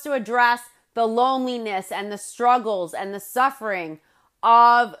wants to address the loneliness and the struggles and the suffering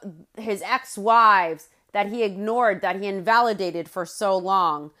of his ex-wives that he ignored, that he invalidated for so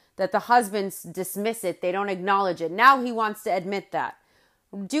long, that the husbands dismiss it, they don't acknowledge it. Now he wants to admit that.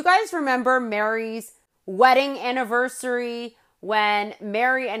 Do you guys remember Mary's wedding anniversary when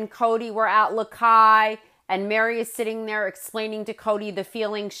Mary and Cody were at Lakai and Mary is sitting there explaining to Cody the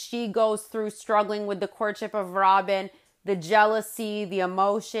feelings she goes through struggling with the courtship of Robin, the jealousy, the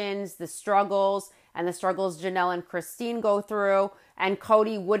emotions, the struggles, and the struggles Janelle and Christine go through, and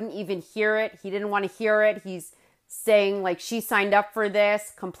Cody wouldn't even hear it. He didn't want to hear it. He's saying like she signed up for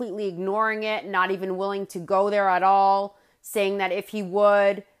this, completely ignoring it, not even willing to go there at all, saying that if he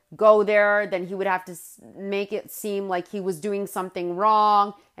would go there, then he would have to make it seem like he was doing something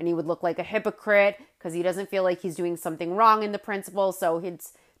wrong and he would look like a hypocrite because he doesn't feel like he's doing something wrong in the principle. So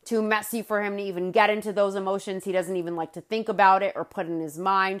it's too messy for him to even get into those emotions. He doesn't even like to think about it or put it in his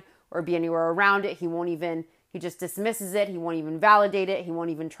mind or be anywhere around it. He just dismisses it. He won't even validate it. He won't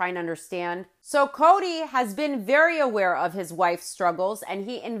even try and understand. So Cody has been very aware of his wife's struggles and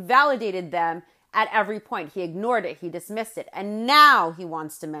he invalidated them at every point. He ignored it. He dismissed it. And now he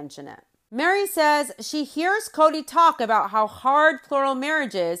wants to mention it. Mary says she hears Cody talk about how hard plural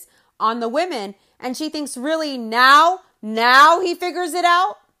marriage is on the women, and she thinks really now he figures it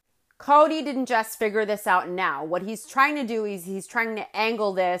out. Cody didn't just figure this out now. What he's trying to do is he's trying to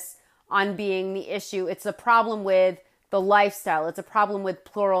angle this on being the issue. It's a problem with the lifestyle. It's a problem with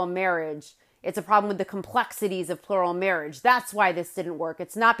plural marriage. It's a problem with the complexities of plural marriage. That's why this didn't work.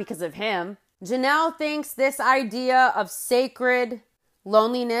 It's not because of him. Janelle thinks this idea of sacred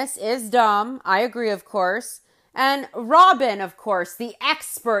loneliness is dumb. I agree, of course. And Robin, of course, the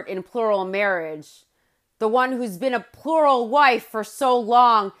expert in plural marriage, the one who's been a plural wife for so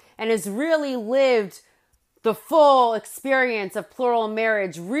long and has really lived the full experience of plural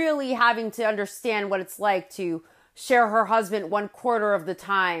marriage, really having to understand what it's like to share her husband 1/4 of the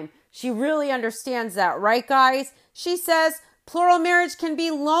time. She really understands that, right, guys? She says plural marriage can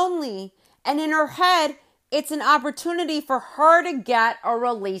be lonely. And in her head, it's an opportunity for her to get a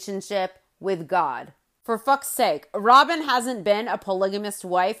relationship with God. For fuck's sake, Robin hasn't been a polygamist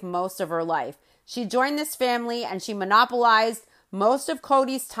wife most of her life. She joined this family and she monopolized most of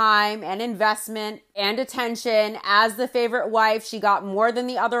Cody's time and investment and attention. As the favorite wife, she got more than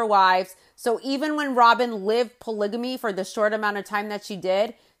the other wives. So even when Robin lived polygamy for the short amount of time that she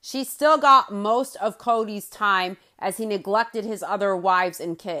did, she still got most of Cody's time as he neglected his other wives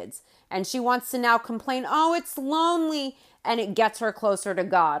and kids. And she wants to now complain, oh, it's lonely, and it gets her closer to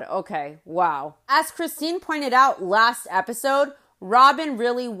God. Okay, wow. As Christine pointed out last episode, Robin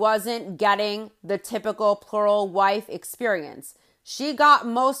really wasn't getting the typical plural wife experience. She got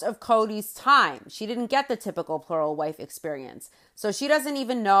most of Cody's time. She didn't get the typical plural wife experience. So she doesn't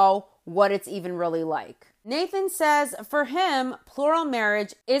even know what it's even really like. Nathan says for him, plural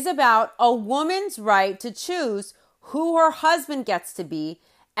marriage is about a woman's right to choose who her husband gets to be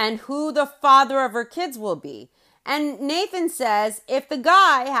and who the father of her kids will be. And Nathan says if the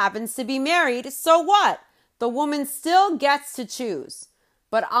guy happens to be married, so what? The woman still gets to choose.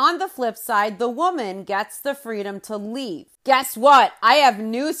 But on the flip side, the woman gets the freedom to leave. Guess what? I have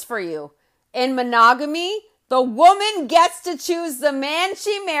news for you. In monogamy, the woman gets to choose the man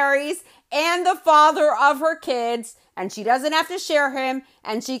she marries and the father of her kids, and she doesn't have to share him,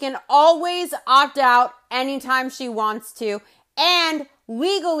 and she can always opt out anytime she wants to, and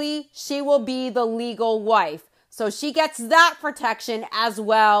legally, she will be the legal wife. So she gets that protection as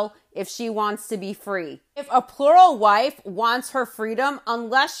well if she wants to be free. If a plural wife wants her freedom,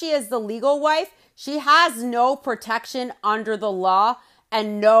 unless she is the legal wife, she has no protection under the law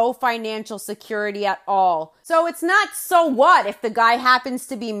and no financial security at all. So it's not so what if the guy happens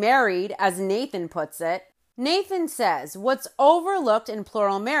to be married, as Nathan puts it. Nathan says what's overlooked in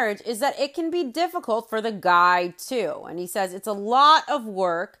plural marriage is that it can be difficult for the guy too. And he says it's a lot of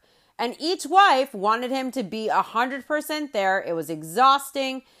work, and each wife wanted him to be 100% there. It was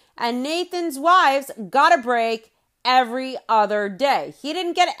exhausting, and Nathan's wives got a break every other day. He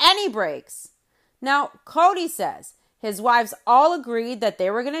didn't get any breaks. Now, Cody says his wives all agreed that they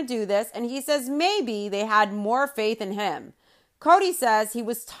were going to do this, and he says maybe they had more faith in him. Cody says he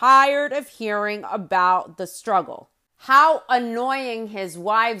was tired of hearing about the struggle. How annoying his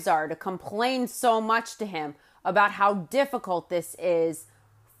wives are to complain so much to him about how difficult this is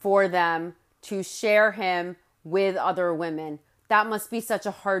for them to share him with other women. That must be such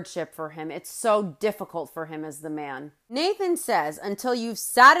a hardship for him. It's so difficult for him as the man. Nathan says until you've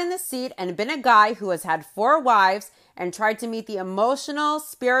sat in the seat and been a guy who has had 4 wives and tried to meet the emotional,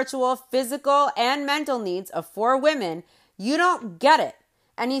 spiritual, physical, and mental needs of 4 women, you don't get it.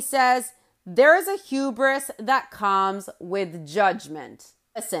 And he says, there is a hubris that comes with judgment.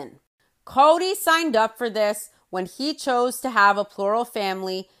 Listen, Cody signed up for this when he chose to have a plural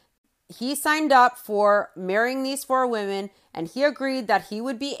family. He signed up for marrying these 4 women, and he agreed that he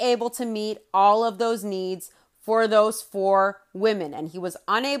would be able to meet all of those needs for those 4 women. And he was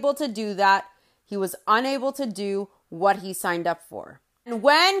unable to do that. He was unable to do what he signed up for. And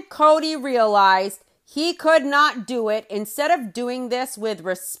when Cody realized he could not do it, instead of doing this with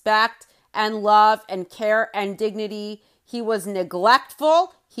respect and love and care and dignity, he was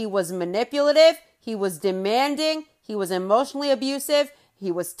neglectful, he was manipulative, he was demanding, he was emotionally abusive,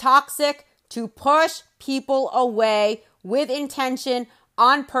 he was toxic to push people away with intention,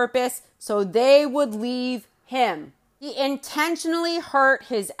 on purpose, so they would leave him. He intentionally hurt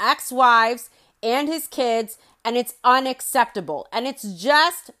his ex-wives and his kids, and it's unacceptable. And it's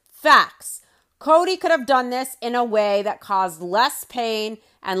just facts. Cody could have done this in a way that caused less pain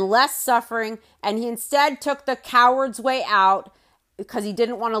and less suffering, and he instead took the coward's way out because he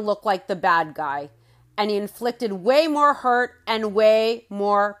didn't want to look like the bad guy. And he inflicted way more hurt and way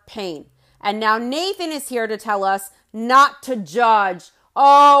more pain. And now Nathan is here to tell us not to judge.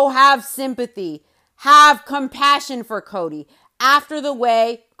 Oh, have sympathy. Have compassion for Cody. After the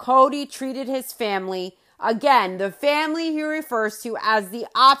way Cody treated his family, again, the family he refers to as the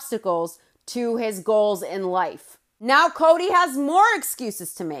obstacles to his goals in life. Now Cody has more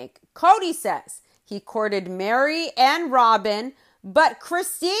excuses to make. Cody says he courted Mary and Robin, but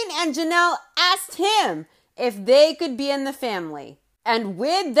Christine and Janelle asked him if they could be in the family. And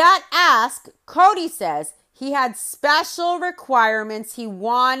with that ask, Cody says he had special requirements he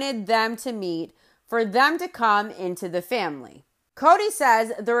wanted them to meet for them to come into the family. Cody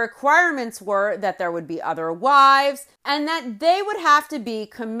says the requirements were that there would be other wives and that they would have to be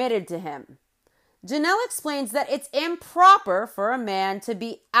committed to him. Janelle explains that it's improper for a man to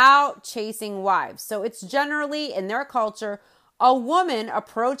be out chasing wives. So it's generally, in their culture, a woman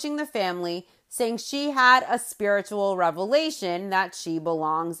approaching the family saying she had a spiritual revelation that she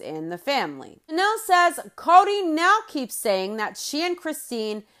belongs in the family. Janelle says Cody now keeps saying that she and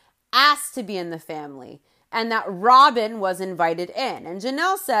Christine asked to be in the family and that Robin was invited in. And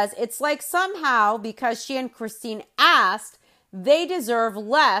Janelle says it's like somehow because she and Christine asked, they deserve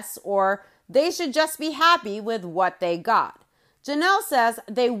less or they should just be happy with what they got. Janelle says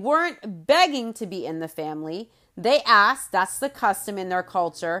they weren't begging to be in the family. They asked, that's the custom in their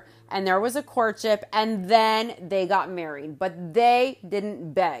culture, and there was a courtship, and then they got married, but they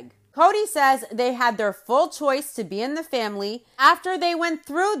didn't beg. Cody says they had their full choice to be in the family. After they went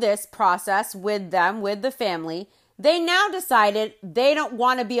through this process with them, with the family, they now decided they don't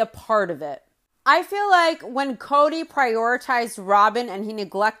want to be a part of it. I feel like when Cody prioritized Robin and he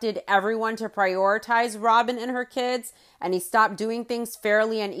neglected everyone to prioritize Robin and her kids, and he stopped doing things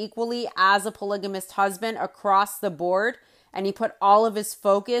fairly and equally as a polygamist husband across the board, and he put all of his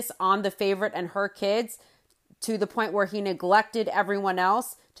focus on the favorite and her kids to the point where he neglected everyone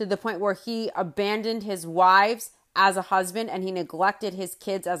else, to the point where he abandoned his wives as a husband and he neglected his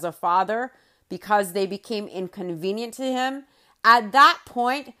kids as a father because they became inconvenient to him. At that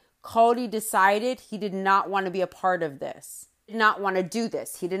point, Cody decided he did not want to be a part of this. He did not want to do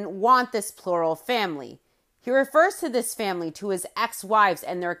this. He didn't want this plural family. He refers to this family, to his ex-wives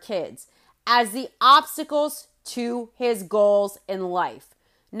and their kids, as the obstacles to his goals in life.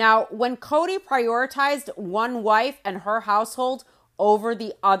 Now, when Cody prioritized one wife and her household over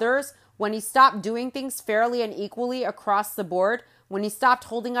the others, when he stopped doing things fairly and equally across the board, when he stopped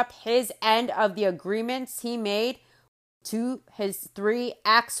holding up his end of the agreements he made to his 3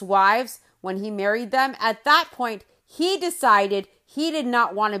 ex-wives when he married them. At that point, he decided he did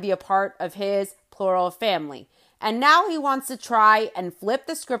not want to be a part of his plural family. And now he wants to try and flip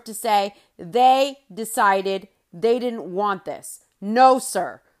the script to say they decided they didn't want this. No,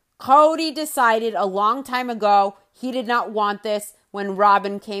 sir. Cody decided a long time ago he did not want this when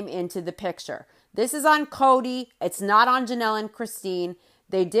Robin came into the picture. This is on Cody. It's not on Janelle and Christine.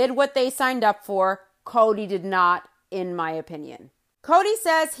 They did what they signed up for. Cody did not, in my opinion. Cody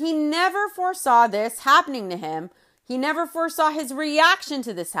says he never foresaw this happening to him. He never foresaw his reaction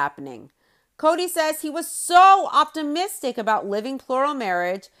to this happening. Cody says he was so optimistic about living plural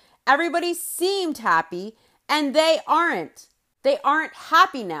marriage. Everybody seemed happy, and they aren't. They aren't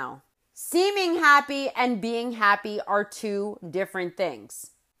happy now. Seeming happy and being happy are 2 different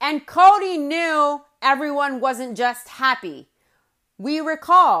things. And Cody knew everyone wasn't just happy. We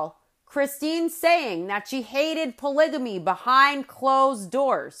recall Christine saying that she hated polygamy behind closed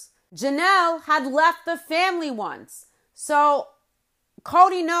doors. Janelle had left the family once. So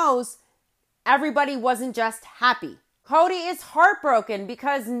Cody knows everybody wasn't just happy. Cody is heartbroken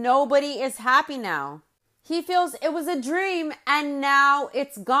because nobody is happy now. He feels it was a dream and now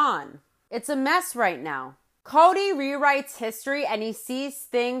it's gone. It's a mess right now. Cody rewrites history and he sees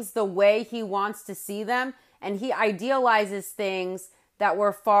things the way he wants to see them, and he idealizes things that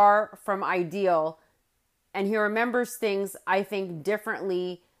were far from ideal, and he remembers things, I think,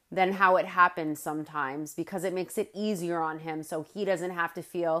 differently than how it happened sometimes because it makes it easier on him so he doesn't have to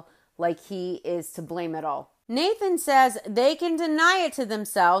feel like he is to blame at all. Nathan says they can deny it to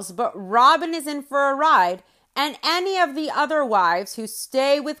themselves, but Robin is in for a ride, and any of the other wives who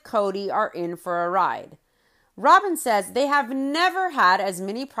stay with Cody are in for a ride. Robin says they have never had as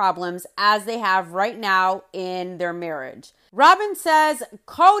many problems as they have right now in their marriage. Robin says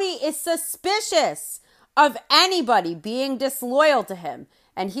Cody is suspicious of anybody being disloyal to him,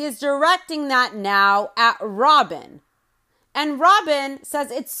 and he is directing that now at Robin. And Robin says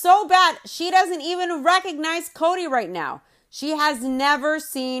it's so bad she doesn't even recognize Cody right now. She has never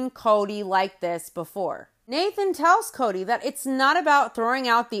seen Cody like this before. Nathan tells Cody that it's not about throwing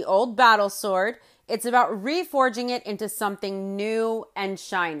out the old battle sword. It's about reforging it into something new and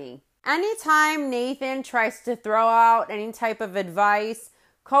shiny. Anytime Nathan tries to throw out any type of advice,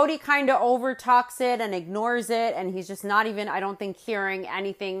 Cody kind of overtalks it and ignores it, and he's just not even, I don't think, hearing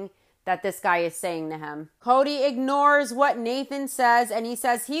anything that this guy is saying to him. Cody ignores what Nathan says, and he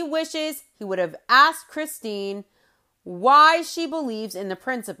says he wishes he would have asked Christine why she believes in the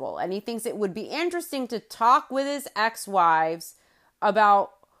principle, and he thinks it would be interesting to talk with his ex-wives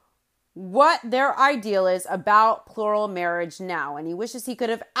about what their ideal is about plural marriage now, and he wishes he could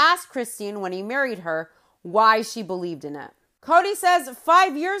have asked Christine when he married her why she believed in it. Cody says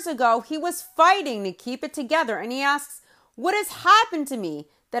 5 years ago he was fighting to keep it together, and he asks, what has happened to me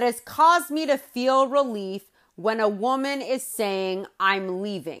that has caused me to feel relief when a woman is saying I'm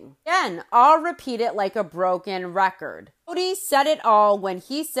leaving? Again, I'll repeat it like a broken record. Cody said it all when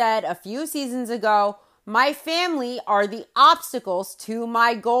he said a few seasons ago, my family are the obstacles to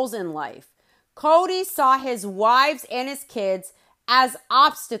my goals in life. Cody saw his wives and his kids as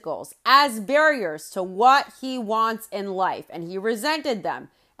obstacles, as barriers to what he wants in life, and he resented them,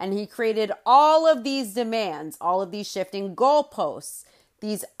 and he created all of these demands, all of these shifting goalposts,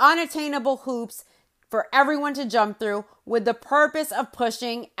 these unattainable hoops for everyone to jump through with the purpose of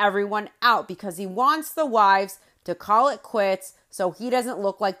pushing everyone out because he wants the wives to call it quits so he doesn't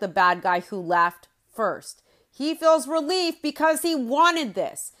look like the bad guy who left first. He feels relief because he wanted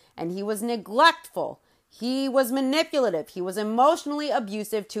this, and he was neglectful. He was manipulative. He was emotionally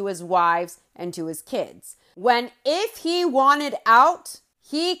abusive to his wives and to his kids. When if he wanted out,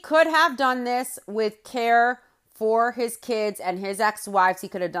 he could have done this with care for his kids and his ex-wives. He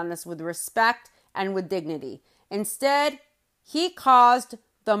could have done this with respect and with dignity. Instead, he caused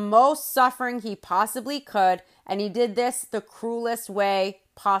the most suffering he possibly could, and he did this the cruelest way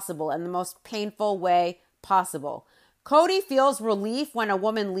possible and the most painful way possible. Cody feels relief when a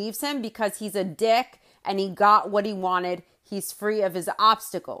woman leaves him because he's a dick and he got what he wanted. He's free of his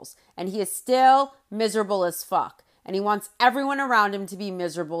obstacles, and he is still miserable as fuck. And he wants everyone around him to be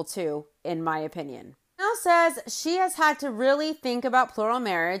miserable too, in my opinion. Now says she has had to really think about plural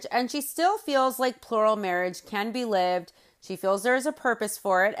marriage, and she still feels like plural marriage can be lived. She feels there is a purpose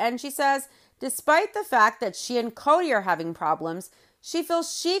for it, and she says despite the fact that she and Cody are having problems, she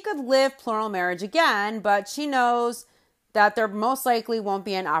feels she could live plural marriage again, but she knows that there most likely won't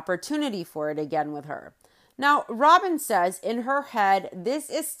be an opportunity for it again with her. Now, Robin says in her head, this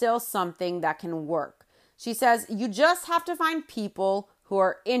is still something that can work. She says, you just have to find people who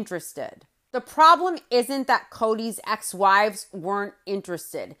are interested. The problem isn't that Cody's ex-wives weren't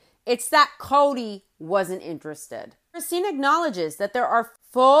interested. It's that Cody wasn't interested. Christine acknowledges that there are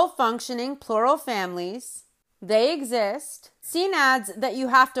full functioning plural families. They exist. Christine adds that you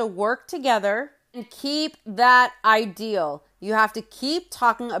have to work together and keep that ideal. You have to keep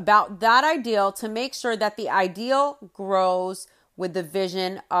talking about that ideal to make sure that the ideal grows with the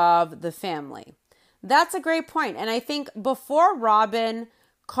vision of the family. That's a great point. And I think before Robin,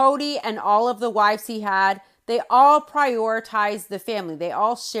 Cody and all of the wives he had, they all prioritized the family. They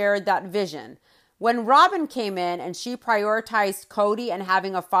all shared that vision. When Robin came in and she prioritized Cody and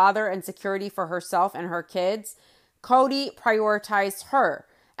having a father and security for herself and her kids, Cody prioritized her.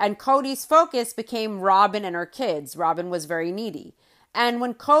 And Cody's focus became Robin and her kids. Robin was very needy. And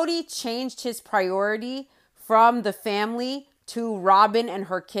when Cody changed his priority from the family to Robin and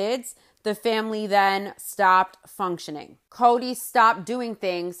her kids, the family then stopped functioning. Cody stopped doing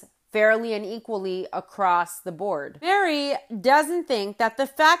things fairly and equally across the board. Mary doesn't think that the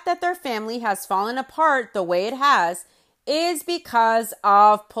fact that their family has fallen apart the way it has is because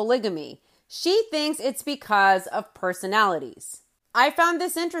of polygamy. She thinks it's because of personalities. I found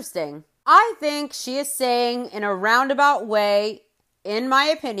this interesting. I think she is saying in a roundabout way, in my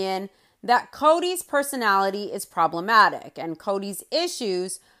opinion, that Cody's personality is problematic and Cody's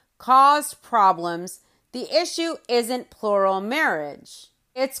issues caused problems. The issue isn't plural marriage.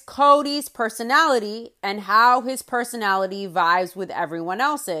 It's Cody's personality and how his personality vibes with everyone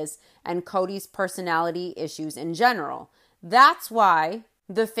else's and Cody's personality issues in general. That's why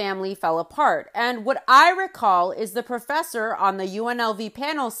the family fell apart. And what I recall is the professor on the UNLV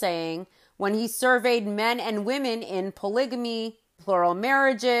panel saying when he surveyed men and women in polygamy, plural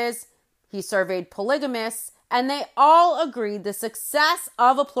marriages, he surveyed polygamists, and they all agreed the success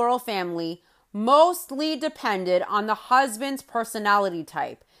of a plural family mostly depended on the husband's personality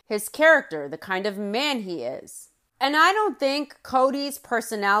type, his character, the kind of man he is. And I don't think Cody's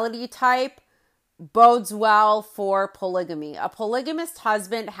personality type bodes well for polygamy. A polygamist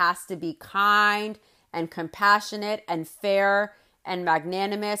husband has to be kind and compassionate and fair and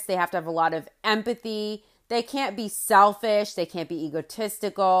magnanimous. They have to have a lot of empathy. They can't be selfish. They can't be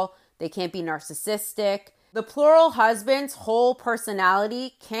egotistical. They can't be narcissistic. The plural husband's whole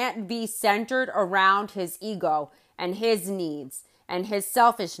personality can't be centered around his ego and his needs and his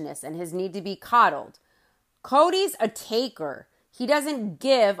selfishness and his need to be coddled. Cody's a taker. He doesn't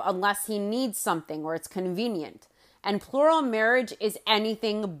give unless he needs something or it's convenient. And plural marriage is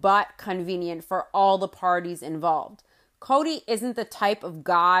anything but convenient for all the parties involved. Cody isn't the type of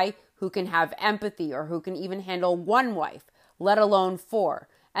guy who can have empathy or who can even handle one wife, let alone four.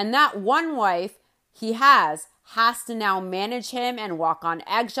 And that one wife he has to now manage him and walk on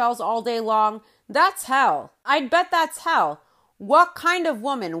eggshells all day long. That's hell. I'd bet that's hell. What kind of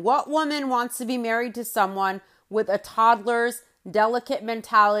woman? What woman wants to be married to someone with a toddler's delicate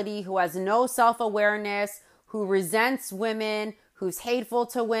mentality, who has no self-awareness, who resents women, who's hateful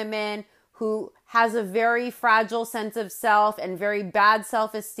to women, who has a very fragile sense of self and very bad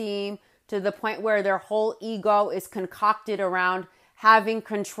self-esteem to the point where their whole ego is concocted around having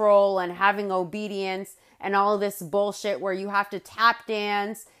control and having obedience and all of this bullshit where you have to tap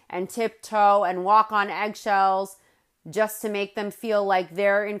dance and tiptoe and walk on eggshells just to make them feel like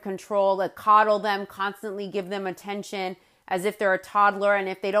they're in control, like coddle them, constantly give them attention as if they're a toddler. And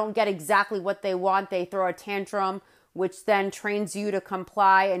if they don't get exactly what they want, they throw a tantrum, which then trains you to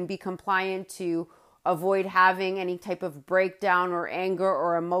comply and be compliant to avoid having any type of breakdown or anger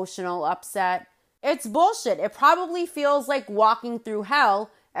or emotional upset. It's bullshit. It probably feels like walking through hell,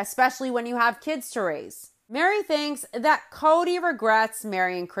 especially when you have kids to raise. Mary thinks that Cody regrets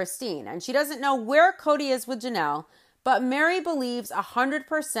marrying Christine, and she doesn't know where Cody is with Janelle, but Mary believes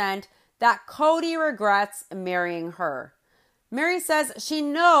 100% that Cody regrets marrying her. Mary says she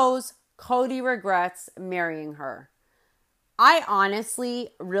knows Cody regrets marrying her. I honestly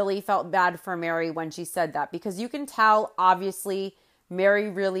really felt bad for Mary when she said that, because you can tell, obviously,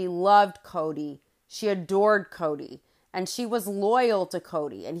 Mary really loved Cody. She adored Cody, and she was loyal to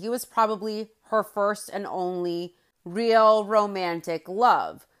Cody, and he was probably her first and only real romantic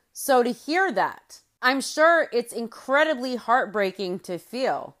love. So to hear that, I'm sure it's incredibly heartbreaking to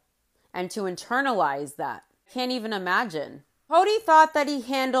feel and to internalize that. Can't even imagine. Cody thought that he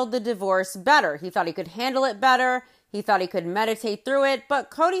handled the divorce better. He thought he could handle it better. He thought he could meditate through it, but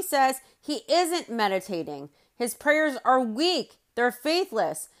Cody says he isn't meditating. His prayers are weak. They're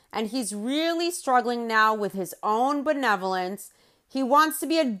faithless. And he's really struggling now with his own benevolence. He wants to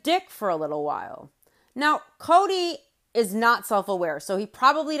be a dick for a little while. Now, Cody is not self-aware, so he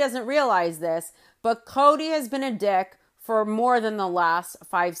probably doesn't realize this, but Cody has been a dick for more than the last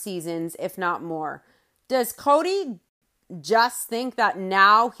 5 seasons, if not more. Does Cody just think that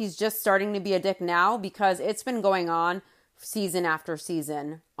now he's just starting to be a dick now? Because it's been going on season after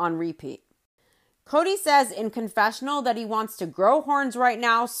season on repeat. Cody says in confessional that he wants to grow horns right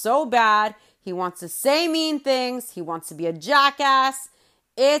now so bad. He wants to say mean things. He wants to be a jackass.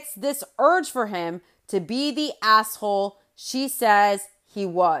 It's this urge for him to be the asshole she says he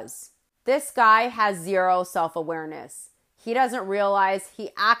was. This guy has zero self-awareness. He doesn't realize he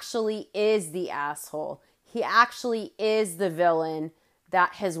actually is the asshole. He actually is the villain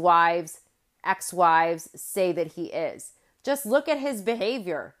that his wives, ex-wives say that he is. Just look at his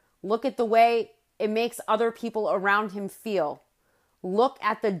behavior. Look at the way it makes other people around him feel. Look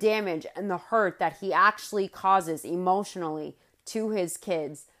at the damage and the hurt that he actually causes emotionally to his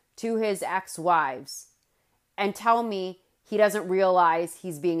kids, to his ex-wives. And tell me he doesn't realize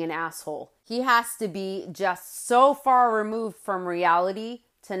he's being an asshole. He has to be just so far removed from reality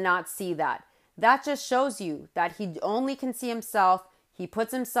to not see that. That just shows you that he only can see himself. He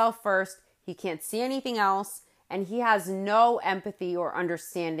puts himself first. He can't see anything else. And he has no empathy or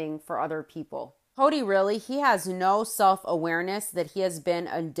understanding for other people. Cody really, he has no self-awareness that he has been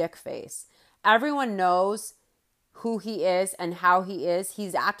a dick face. Everyone knows who he is and how he is.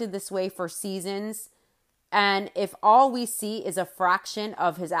 He's acted this way for seasons. And if all we see is a fraction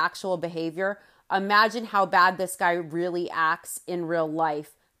of his actual behavior, imagine how bad this guy really acts in real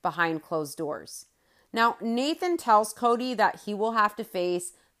life behind closed doors. Now, Nathan tells Cody that he will have to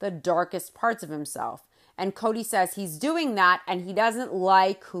face the darkest parts of himself. And Cody says he's doing that and he doesn't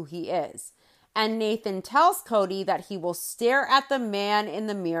like who he is. And Nathan tells Cody that he will stare at the man in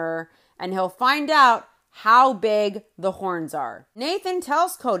the mirror and he'll find out how big the horns are. Nathan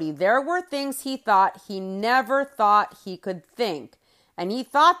tells Cody there were things he thought he never thought he could think. And he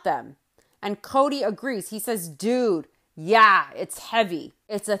thought them. And Cody agrees. He says, dude, yeah, it's heavy.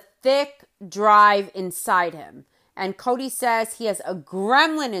 It's a thick drive inside him. And Cody says he has a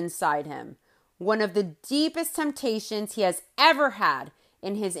gremlin inside him. One of the deepest temptations he has ever had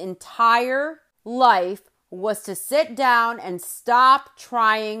in his entire life was to sit down and stop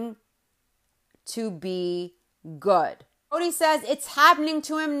trying to be good. Cody says it's happening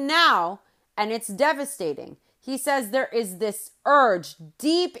to him now and it's devastating. He says there is this urge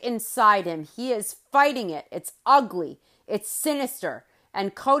deep inside him. He is fighting it. It's ugly. It's sinister.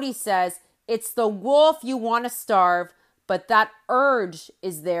 And Cody says it's the wolf you want to starve, but that urge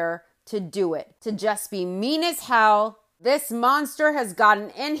is there to do it, to just be mean as hell. This monster has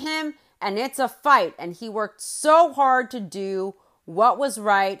gotten in him and it's a fight. And he worked so hard to do what was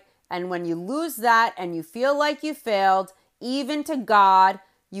right. And when you lose that and you feel like you failed, even to God,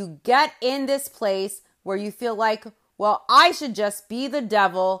 you get in this place where you feel like, well, I should just be the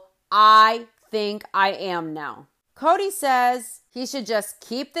devil. I think I am now. Cody says he should just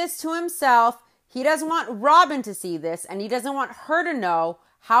keep this to himself. He doesn't want Robin to see this and he doesn't want her to know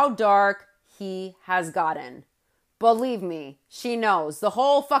how dark he has gotten. Believe me, she knows. The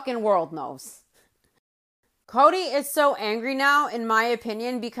whole fucking world knows. Cody is so angry now, in my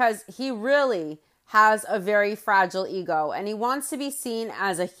opinion, because he really has a very fragile ego and he wants to be seen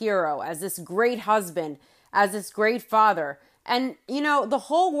as a hero, as this great husband, as this great father. And, you know, the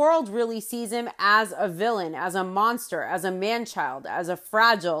whole world really sees him as a villain, as a monster, as a man-child, as a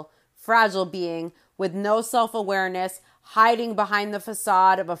fragile being with no self-awareness, hiding behind the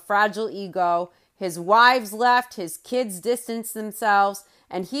facade of a fragile ego. His wives left, his kids distanced themselves,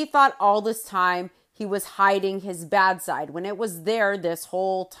 and he thought all this time he was hiding his bad side when it was there this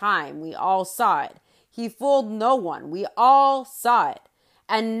whole time. We all saw it. He fooled no one. We all saw it.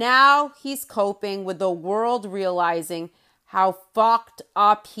 And now he's coping with the world realizing how fucked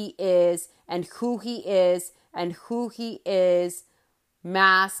up he is and who he is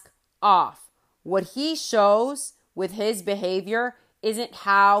mask off. What he shows with his behavior isn't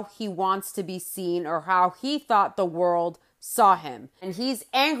how he wants to be seen or how he thought the world saw him. And he's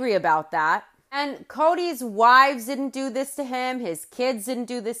angry about that. And Cody's wives didn't do this to him. His kids didn't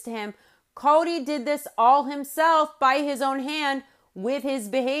do this to him. Cody did this all himself by his own hand with his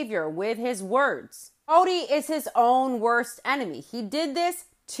behavior, with his words. Cody is his own worst enemy. He did this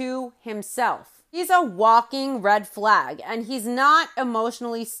to himself. He's a walking red flag and he's not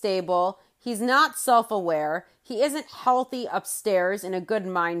emotionally stable. He's not self-aware. He isn't healthy upstairs in a good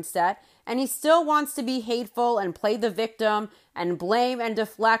mindset. And he still wants to be hateful and play the victim and blame and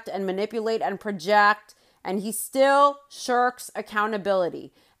deflect and manipulate and project. And he still shirks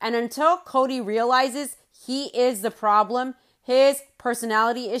accountability. And until Cody realizes he is the problem, his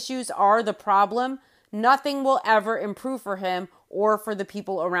personality issues are the problem, nothing will ever improve for him or for the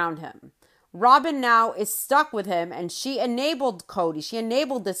people around him. Robin now is stuck with him, and she enabled Cody. She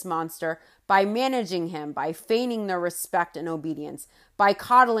enabled this monster by managing him, by feigning their respect and obedience, by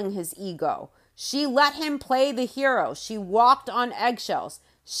coddling his ego. She let him play the hero. She walked on eggshells.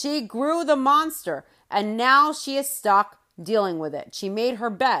 She grew the monster, and now she is stuck dealing with it. She made her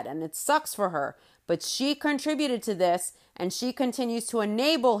bed, and it sucks for her, but she contributed to this, and she continues to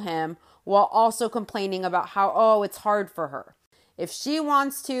enable him while also complaining about how, oh, it's hard for her. If she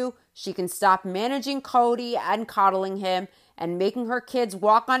wants to, she can stop managing Cody and coddling him and making her kids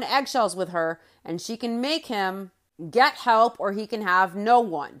walk on eggshells with her, and she can make him get help or he can have no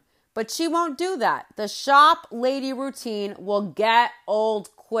one. But she won't do that. The shop lady routine will get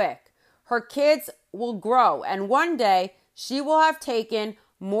old quick. Her kids will grow, and one day she will have taken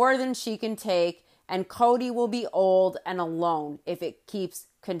more than she can take, and Cody will be old and alone if it keeps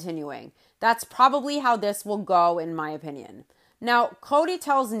continuing. That's probably how this will go, in my opinion. Now, Cody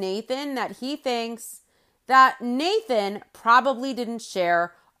tells Nathan that he thinks that Nathan probably didn't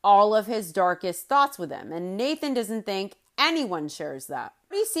share all of his darkest thoughts with him, and Nathan doesn't think anyone shares that.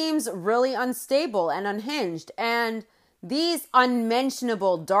 He seems really unstable and unhinged, and these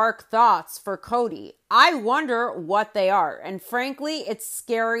unmentionable dark thoughts for Cody, I wonder what they are. And frankly, it's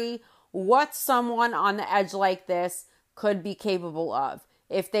scary what someone on the edge like this could be capable of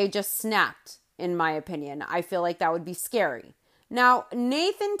if they just snapped, in my opinion. I feel like that would be scary. Now,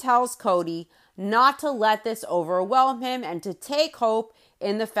 Nathan tells Cody not to let this overwhelm him and to take hope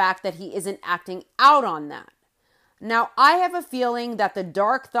in the fact that he isn't acting out on that. Now, I have a feeling that the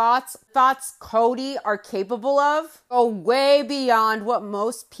dark thoughts Cody are capable of go way beyond what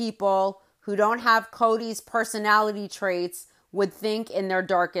most people who don't have Cody's personality traits would think in their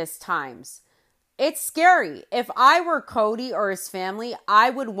darkest times. It's scary. If I were Cody or his family, I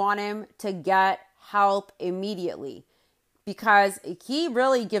would want him to get help immediately, because he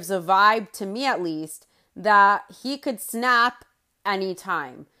really gives a vibe, to me at least, that he could snap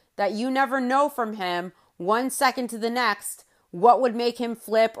anytime, that you never know from him 1 second to the next what would make him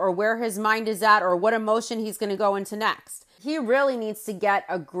flip or where his mind is at or what emotion he's going to go into next. He really needs to get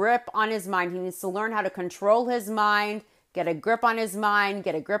a grip on his mind. He needs to learn how to control his mind, get a grip on his mind,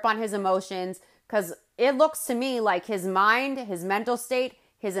 get a grip on his emotions, because it looks to me like his mind, his mental state,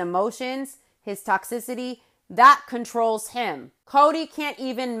 his emotions, his toxicity, that controls him. Cody can't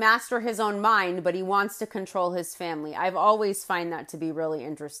even master his own mind, but he wants to control his family. I've always find that to be really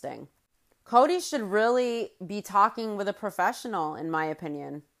interesting. Cody should really be talking with a professional, in my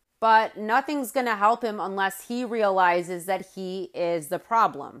opinion. But nothing's going to help him unless he realizes that he is the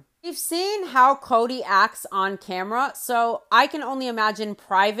problem. We've seen how Cody acts on camera, so I can only imagine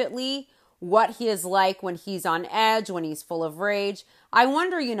privately what he is like when he's on edge, when he's full of rage. I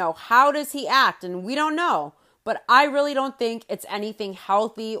wonder, how does he act? And we don't know. But I really don't think it's anything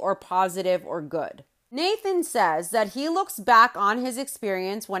healthy or positive or good. Nathan says that he looks back on his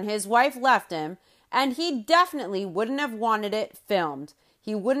experience when his wife left him, and he definitely wouldn't have wanted it filmed.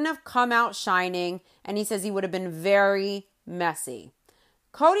 He wouldn't have come out shining, and he says he would have been very messy.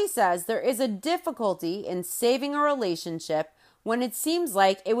 Cody says there is a difficulty in saving a relationship when it seems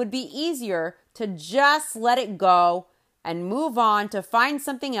like it would be easier to just let it go and move on to find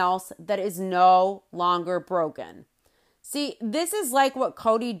something else that is no longer broken. See, this is like what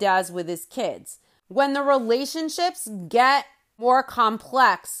Cody does with his kids. When the relationships get more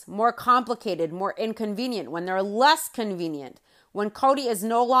complex, more complicated, more inconvenient, when they're less convenient, when Cody is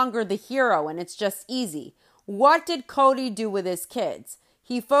no longer the hero and it's just easy, what did Cody do with his kids?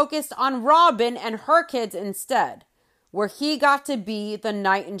 He focused on Robin and her kids instead, where he got to be the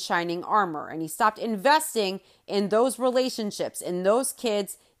knight in shining armor, and he stopped investing in those relationships, in those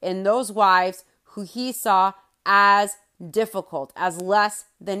kids, in those wives who he saw as difficult, as less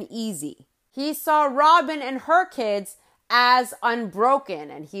than easy. He saw Robin and her kids as unbroken,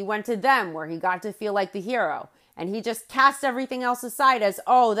 and he went to them where he got to feel like the hero, and he just cast everything else aside as,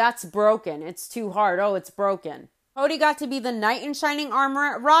 oh, that's broken, it's too hard, oh, it's broken. Cody got to be the knight in shining armor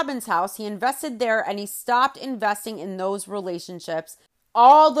at Robin's house. He invested there, and he stopped investing in those relationships.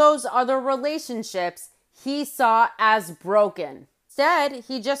 All those other relationships he saw as broken. Instead,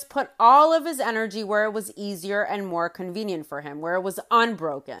 he just put all of his energy where it was easier and more convenient for him, where it was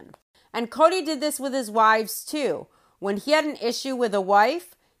unbroken. And Cody did this with his wives too. When he had an issue with a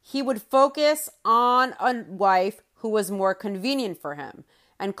wife, he would focus on a wife who was more convenient for him.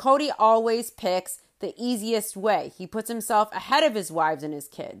 And Cody always picks the easiest way. He puts himself ahead of his wives and his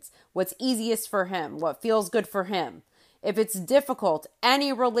kids. What's easiest for him, what feels good for him. If it's difficult,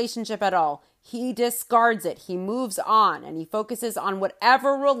 any relationship at all, he discards it. He moves on and he focuses on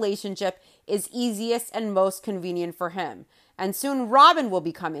whatever relationship is easiest and most convenient for him. And soon Robin will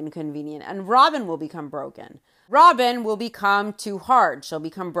become inconvenient and Robin will become broken. Robin will become too hard. She'll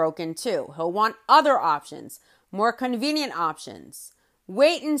become broken too. He'll want other options, more convenient options.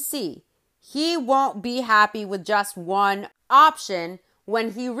 Wait and see. He won't be happy with just one option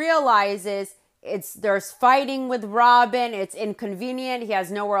when he realizes there's fighting with Robin, it's inconvenient, he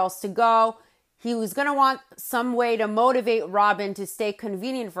has nowhere else to go. He was going to want some way to motivate Robin to stay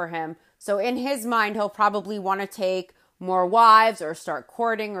convenient for him. So in his mind, he'll probably want to take more wives or start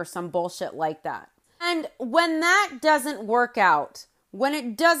courting or some bullshit like that. And when that doesn't work out,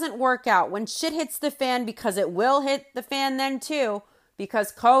 when shit hits the fan, because it will hit the fan then too,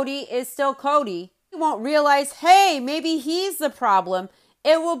 because Cody is still Cody, he won't realize, hey, maybe he's the problem.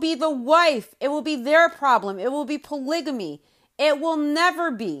 It will be the wife. It will be their problem. It will be polygamy. It will never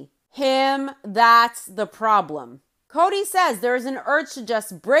be him that's the problem. Cody says there is an urge to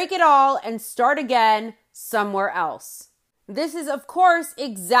just break it all and start again somewhere else. This is, of course,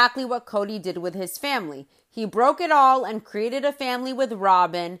 exactly what Cody did with his family. He broke it all and created a family with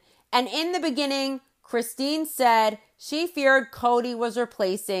Robin. And in the beginning, Christine said she feared Cody was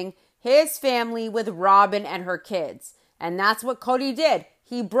replacing his family with Robin and her kids. And that's what Cody did.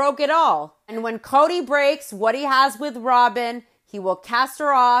 He broke it all. And when Cody breaks what he has with Robin, he will cast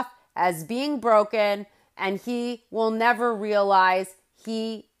her off as being broken, and he will never realize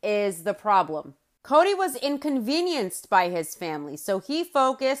he is the problem. Cody was inconvenienced by his family, so he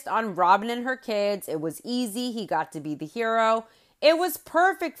focused on Robin and her kids. It was easy. He got to be the hero. It was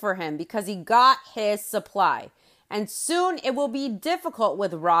perfect for him because he got his supply. And soon it will be difficult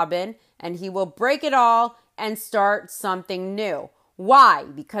with Robin, and he will break it all and start something new. Why?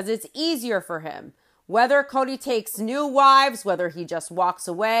 Because it's easier for him. Whether Cody takes new wives, whether he just walks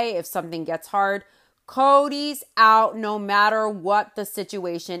away if something gets hard, Cody's out no matter what the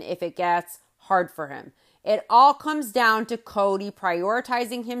situation if it gets hard for him. It all comes down to Cody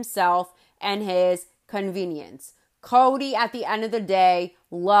prioritizing himself and his convenience. Cody, at the end of the day,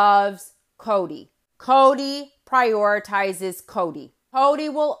 loves Cody. Cody prioritizes Cody. Cody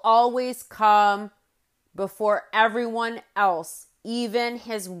will always come before everyone else, even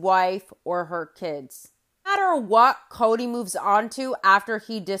his wife or her kids. No matter what Cody moves on to after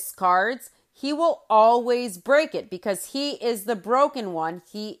he discards, he will always break it because he is the broken one.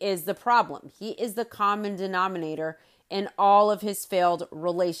 He is the problem. He is the common denominator in all of his failed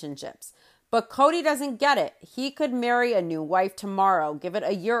relationships. But Cody doesn't get it. He could marry a new wife tomorrow. Give it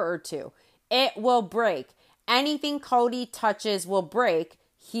a year or two. It will break. Anything Cody touches will break.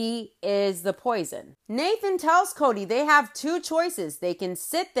 He is the poison. Nathan tells Cody they have two choices. They can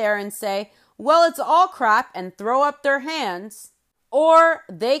sit there and say, well, it's all crap and throw up their hands, or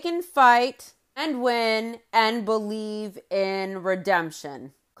they can fight and win and believe in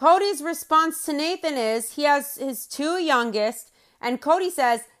redemption. Cody's response to Nathan is he has his two youngest, and Cody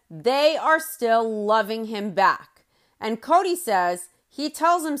says they are still loving him back. And Cody says he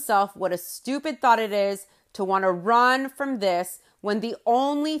tells himself what a stupid thought it is to want to run from this when the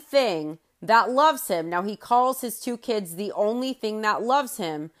only thing that loves him, now he calls his two kids the only thing that loves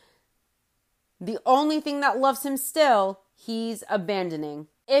him, the only thing that loves him still, he's abandoning.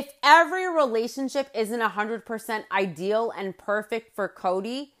 If every relationship isn't 100% ideal and perfect for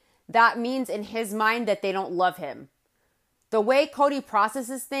Cody, that means in his mind that they don't love him. The way Cody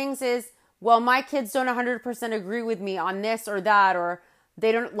processes things is, well, my kids don't 100% agree with me on this or that, or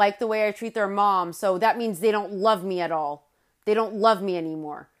they don't like the way I treat their mom, so that means they don't love me at all. They don't love me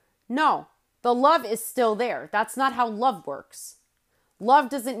anymore. No, the love is still there. That's not how love works. Love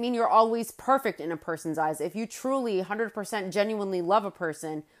doesn't mean you're always perfect in a person's eyes. If you truly 100% genuinely love a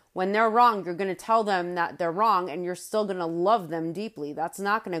person, when they're wrong, you're going to tell them that they're wrong and you're still going to love them deeply. That's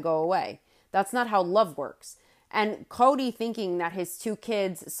not going to go away. That's not how love works. And Cody thinking that his two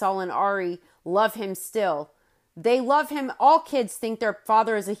kids, Saul and Ari, love him still. They love him. All kids think their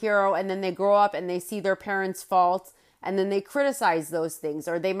father is a hero, and then they grow up and they see their parents' faults, and then they criticize those things,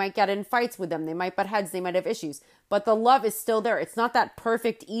 or they might get in fights with them. They might butt heads. They might have issues. But the love is still there. It's not that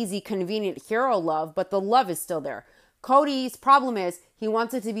perfect, easy, convenient hero love, but the love is still there. Cody's problem is he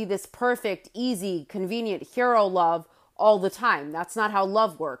wants it to be this perfect, easy, convenient hero love all the time. That's not how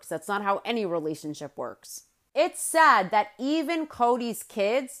love works. That's not how any relationship works. It's sad that even Cody's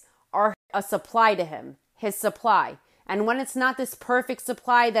kids are a supply to him, his supply. And when it's not this perfect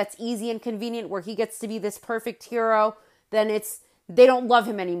supply that's easy and convenient where he gets to be this perfect hero, then they don't love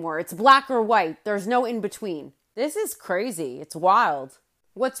him anymore. It's black or white. There's no in between. This is crazy. It's wild.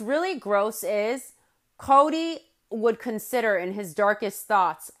 What's really gross is Cody would consider in his darkest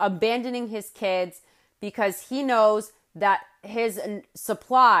thoughts abandoning his kids because he knows that his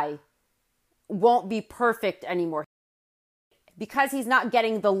supply won't be perfect anymore. Because he's not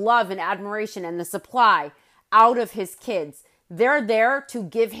getting the love and admiration and the supply out of his kids. They're there to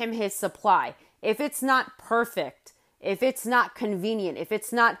give him his supply. If it's not perfect, if it's not convenient, if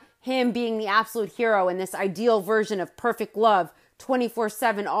it's not him being the absolute hero in this ideal version of perfect love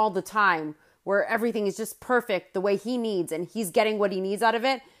 24/7 all the time, where everything is just perfect the way he needs and he's getting what he needs out of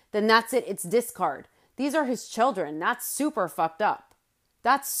it, then that's it. It's discard. These are his children. That's super fucked up.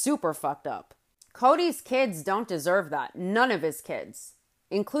 That's super fucked up. Cody's kids don't deserve that. None of his kids,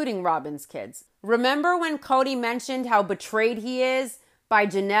 including Robin's kids. Remember when Cody mentioned how betrayed he is by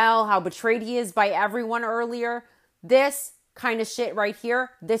Janelle, how betrayed he is by everyone earlier? This kind of shit right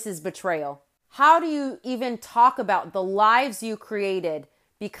here, this is betrayal. How do you even talk about the lives you created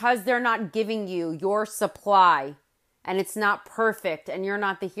because they're not giving you your supply and it's not perfect and you're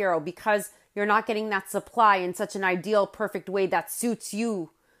not the hero because you're not getting that supply in such an ideal, perfect way that suits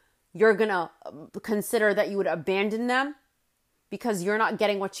you? You're going to consider that you would abandon them because you're not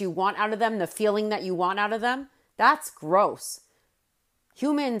getting what you want out of them, the feeling that you want out of them? That's gross.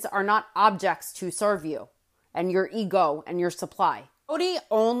 Humans are not objects to serve you and your ego and your supply. Cody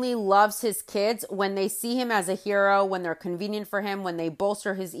only loves his kids when they see him as a hero, when they're convenient for him, when they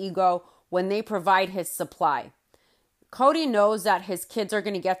bolster his ego, when they provide his supply. Cody knows that his kids are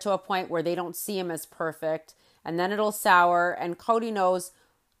going to get to a point where they don't see him as perfect, and then it'll sour, and Cody knows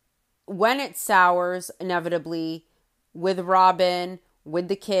when it sours, inevitably, with Robin, with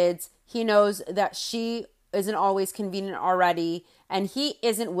the kids, he knows that she isn't always convenient already, and he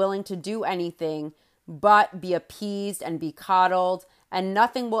isn't willing to do anything but be appeased and be coddled, and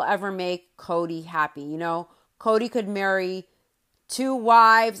nothing will ever make Cody happy. You know, Cody could marry 2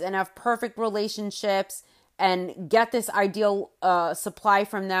 wives and have perfect relationships and get this ideal supply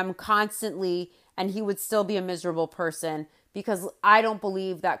from them constantly, and he would still be a miserable person. Because I don't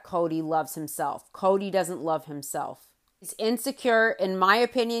believe that Cody loves himself. Cody doesn't love himself. He's insecure. In my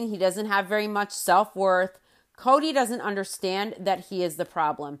opinion, he doesn't have very much self-worth. Cody doesn't understand that he is the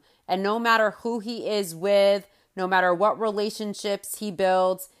problem. And no matter who he is with, no matter what relationships he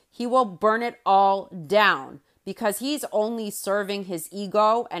builds, he will burn it all down. Because he's only serving his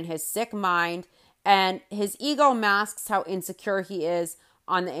ego and his sick mind. And his ego masks how insecure he is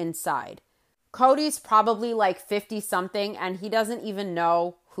on the inside. Cody's probably like 50 something and he doesn't even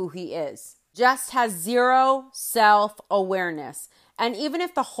know who he is. Just has zero self-awareness. And even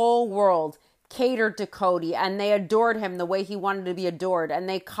if the whole world catered to Cody and they adored him the way he wanted to be adored and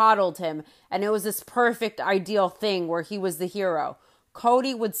they coddled him and it was this perfect ideal thing where he was the hero,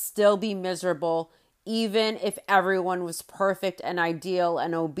 Cody would still be miserable even if everyone was perfect and ideal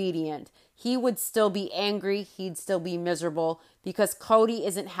and obedient. He would still be angry. He'd still be miserable because Cody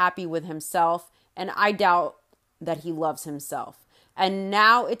isn't happy with himself. And I doubt that he loves himself. And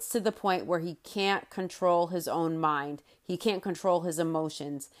now it's to the point where he can't control his own mind. He can't control his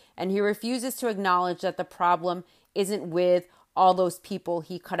emotions. And he refuses to acknowledge that the problem isn't with all those people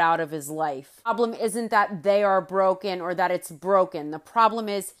he cut out of his life. The problem isn't that they are broken or that it's broken. The problem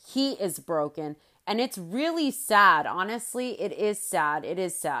is he is broken. And it's really sad. Honestly, it is sad. It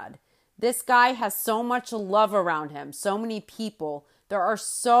is sad. This guy has so much love around him, so many people. There are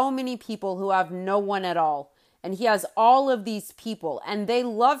so many people who have no one at all. And he has all of these people and they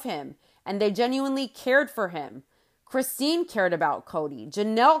love him and they genuinely cared for him. Christine cared about Cody.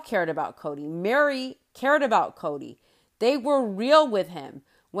 Janelle cared about Cody. Mary cared about Cody. They were real with him.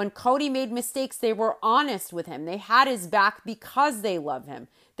 When Cody made mistakes, they were honest with him. They had his back because they love him.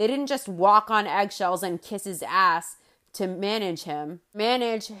 They didn't just walk on eggshells and kiss his ass to manage him,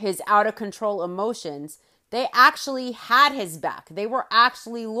 manage his out of control emotions. They actually had his back. They were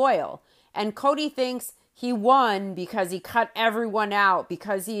actually loyal. And Cody thinks he won because he cut everyone out,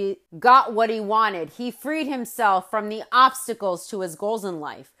 because he got what he wanted. He freed himself from the obstacles to his goals in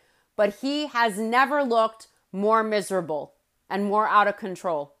life. But he has never looked more miserable and more out of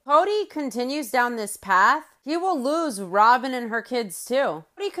control. Cody continues down this path. He will lose Robin and her kids too.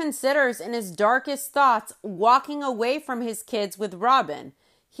 Cody considers in his darkest thoughts walking away from his kids with Robin.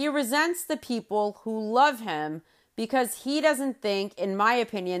 He resents the people who love him because he doesn't think, in my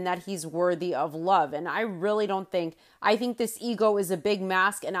opinion, that he's worthy of love. And I really don't think, I think this ego is a big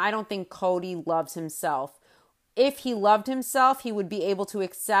mask and I don't think Cody loves himself. If he loved himself, he would be able to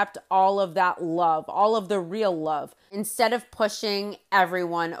accept all of that love, all of the real love, instead of pushing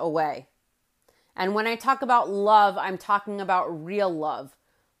everyone away. And when I talk about love, I'm talking about real love.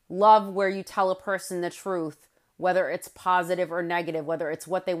 Love where you tell a person the truth whether it's positive or negative, whether it's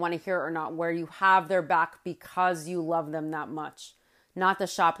what they want to hear or not, where you have their back because you love them that much. Not the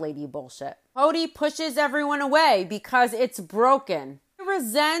shop lady bullshit. Cody pushes everyone away because it's broken. He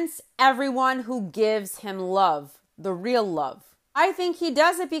resents everyone who gives him love, the real love. I think he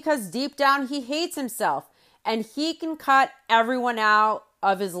does it because deep down he hates himself, and he can cut everyone out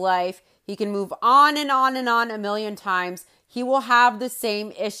of his life. He can move on and on and on a million times. He will have the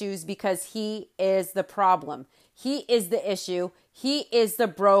same issues because he is the problem. He is the issue. He is the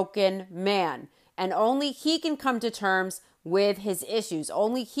broken man. And only he can come to terms with his issues.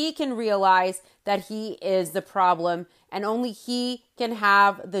 Only he can realize that he is the problem, and only he can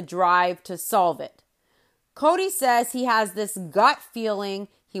have the drive to solve it. Cody says he has this gut feeling.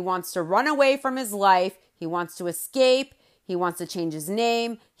 He wants to run away from his life. He wants to escape. He wants to change his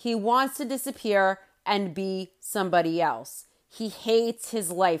name. He wants to disappear and be somebody else. He hates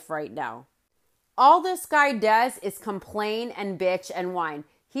his life right now. All this guy does is complain and bitch and whine.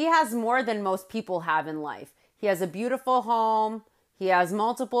 He has more than most people have in life. He has a beautiful home. He has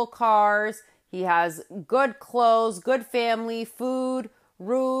multiple cars. He has good clothes, good family, food,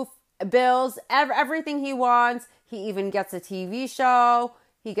 roof, bills, everything he wants. He even gets a TV show.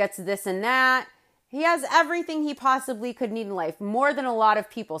 He gets this and that. He has everything he possibly could need in life, more than a lot of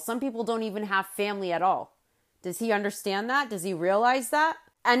people. Some people don't even have family at all. Does he understand that? Does he realize that?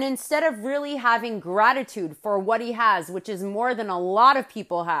 And instead of really having gratitude for what he has, which is more than a lot of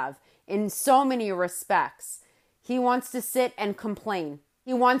people have in so many respects, he wants to sit and complain.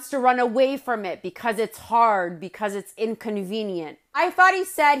 He wants to run away from it because it's hard, because it's inconvenient. I thought he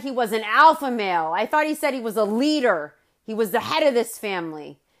said he was an alpha male. I thought he said he was a leader. He was the head of this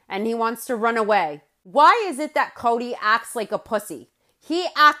family, and he wants to run away. Why is it that Cody acts like a pussy? He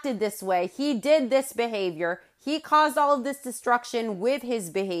acted this way. He did this behavior. He caused all of this destruction with his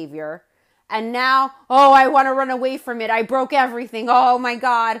behavior. And now, oh, I want to run away from it. I broke everything. Oh my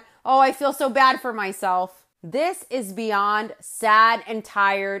God. Oh, I feel so bad for myself. This is beyond sad and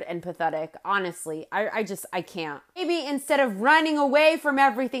tired and pathetic. Honestly, I can't. Maybe instead of running away from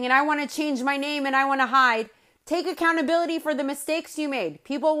everything and I want to change my name and I want to hide, take accountability for the mistakes you made.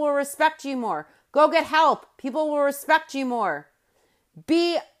 People will respect you more. Go get help. People will respect you more.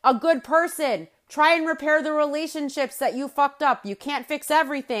 Be a good person. Try and repair the relationships that you fucked up. You can't fix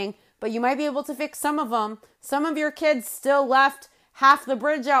everything, but you might be able to fix some of them. Some of your kids still left half the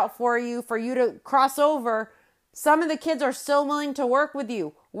bridge out for you to cross over. Some of the kids are still willing to work with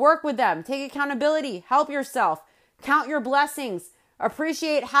you. Work with them. Take accountability. Help yourself. Count your blessings.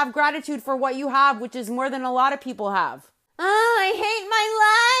 Appreciate, have gratitude for what you have, which is more than a lot of people have. Oh, I hate my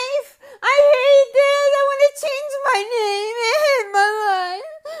life. I hate this. I want to change my name. I hate my life.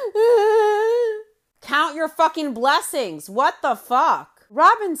 Count your fucking blessings. What the fuck?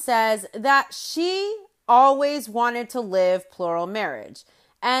 Robin says that she always wanted to live plural marriage.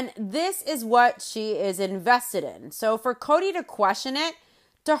 And this is what she is invested in. So for Cody to question it,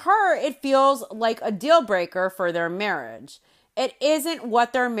 to her, it feels like a deal breaker for their marriage. It isn't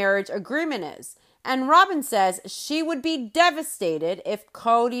what their marriage agreement is. And Robin says she would be devastated if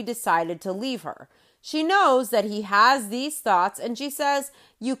Cody decided to leave her. She knows that he has these thoughts, and she says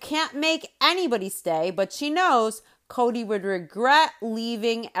you can't make anybody stay, but she knows Cody would regret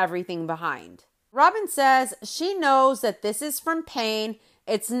leaving everything behind. Robin says she knows that this is from pain.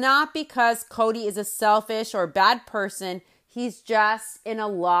 It's not because Cody is a selfish or bad person. He's just in a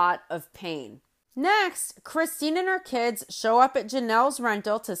lot of pain. Next, Christine and her kids show up at Janelle's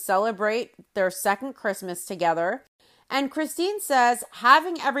rental to celebrate their second Christmas together. And Christine says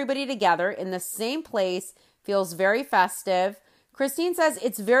having everybody together in the same place feels very festive. Christine says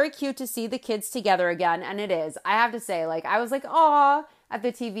it's very cute to see the kids together again, and it is. I have to say, I was like, aw, at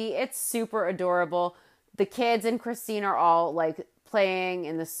the TV. It's super adorable. The kids and Christine are all playing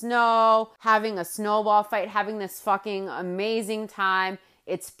in the snow, having a snowball fight, having this fucking amazing time.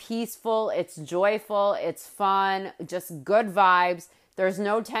 It's peaceful, it's joyful, it's fun, just good vibes. There's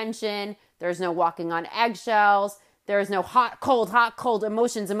no tension. There's no walking on eggshells. There's no hot, cold,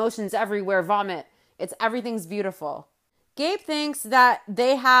 emotions everywhere, vomit. Everything's beautiful. Gabe thinks that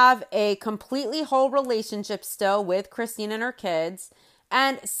they have a completely whole relationship still with Christine and her kids.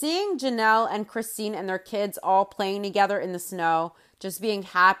 And seeing Janelle and Christine and their kids all playing together in the snow, just being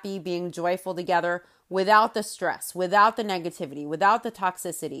happy, being joyful together, without the stress, without the negativity, without the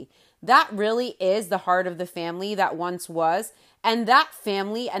toxicity. That really is the heart of the family that once was. And that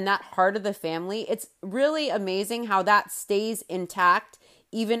family and that heart of the family, it's really amazing how that stays intact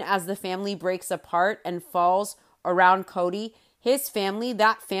even as the family breaks apart and falls around Cody. His family,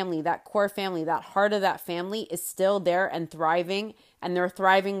 that core family, that heart of that family is still there and thriving. And they're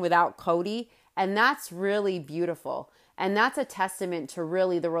thriving without Cody. And that's really beautiful. And that's a testament to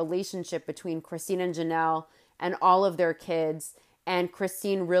really the relationship between Christine and Janelle and all of their kids, and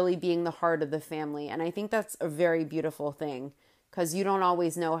Christine really being the heart of the family. And I think that's a very beautiful thing, because you don't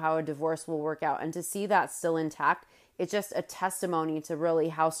always know how a divorce will work out. And to see that still intact, it's just a testimony to really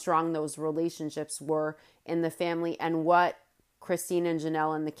how strong those relationships were in the family and what Christine and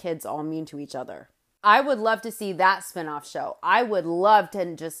Janelle and the kids all mean to each other. I would love to see that spinoff show. I would love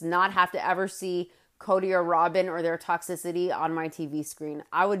to just not have to ever see Cody or Robin or their toxicity on my TV screen.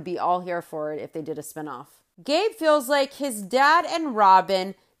 I would be all here for it if they did a spinoff. Gabe feels like his dad and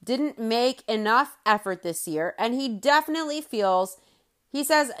Robin didn't make enough effort this year, and he definitely feels, he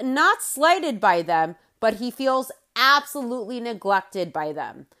says, not slighted by them, but he feels absolutely neglected by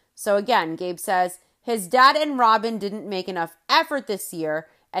them. So again, Gabe says his dad and Robin didn't make enough effort this year,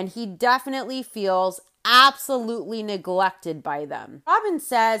 and he definitely feels absolutely neglected by them. Robin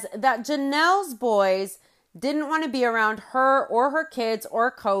says that Janelle's boys didn't want to be around her or her kids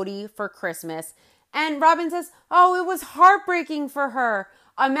or Cody for Christmas. And Robin says, oh, it was heartbreaking for her.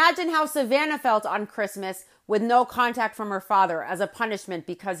 Imagine how Savannah felt on Christmas with no contact from her father as a punishment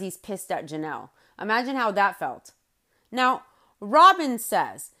because he's pissed at Janelle. Imagine how that felt. Now, Robin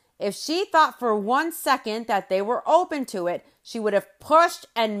says if she thought for 1 second that they were open to it, she would have pushed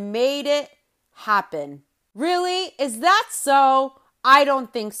and made it happen. Really? Is that so? I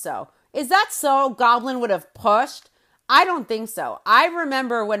don't think so. Is that so? Goblin would have pushed? I don't think so. I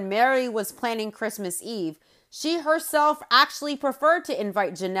remember when Mary was planning Christmas Eve, she herself actually preferred to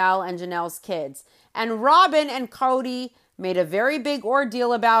invite Janelle and Janelle's kids. And Robin and Cody made a very big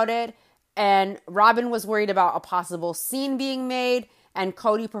ordeal about it. And Robin was worried about a possible scene being made. And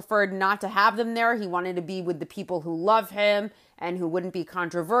Cody preferred not to have them there. He wanted to be with the people who love him and who wouldn't be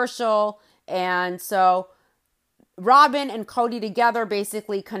controversial. And so Robin and Cody together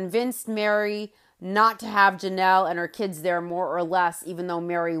basically convinced Mary not to have Janelle and her kids there, more or less, even though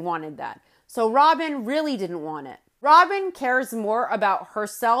Mary wanted that. So Robin really didn't want it. Robin cares more about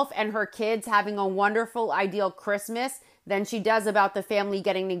herself and her kids having a wonderful, ideal Christmas than she does about the family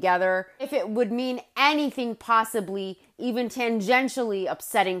getting together, if it would mean anything possibly, even tangentially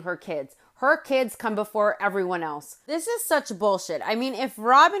upsetting her kids. Her kids come before everyone else. This is such bullshit. I mean, if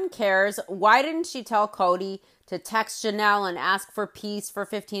Robin cares, why didn't she tell Cody to text Janelle and ask for peace for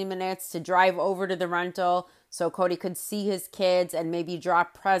 15 minutes to drive over to the rental so Cody could see his kids and maybe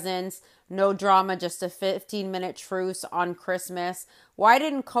drop presents? No drama, just a 15-minute truce on Christmas. Why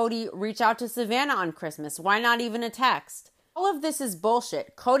didn't Cody reach out to Savannah on Christmas? Why not even a text? All of this is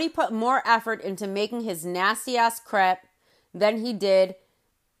bullshit. Cody put more effort into making his nasty-ass crepe than he did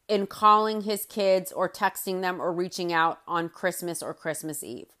in calling his kids or texting them or reaching out on Christmas or Christmas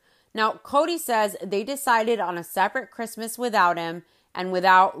Eve. Now, Cody says they decided on a separate Christmas without him and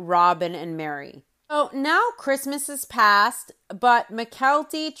without Robin and Mary. So now Christmas is past, but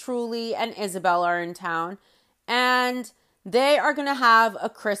McKelty, Truly, and Isabel are in town, and they are going to have a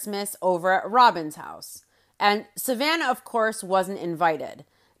Christmas over at Robin's house. And Savannah, of course, wasn't invited.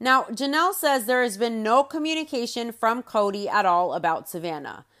 Now, Janelle says there has been no communication from Cody at all about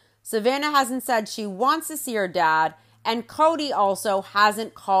Savannah. Savannah hasn't said she wants to see her dad, and Cody also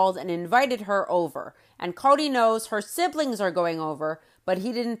hasn't called and invited her over. And Cody knows her siblings are going over, but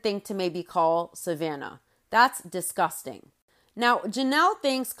he didn't think to maybe call Savannah. That's disgusting. Now, Janelle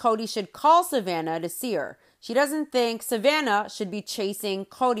thinks Cody should call Savannah to see her. She doesn't think Savannah should be chasing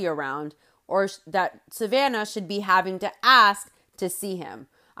Cody around or that Savannah should be having to ask to see him.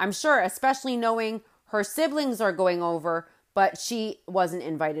 I'm sure, especially knowing her siblings are going over, but she wasn't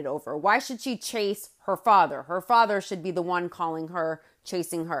invited over. Why should she chase her father? Her father should be the one calling her,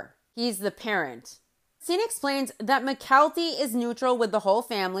 chasing her. He's the parent. Christine explains that McKelty is neutral with the whole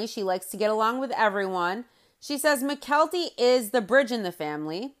family. She likes to get along with everyone. She says McKelty is the bridge in the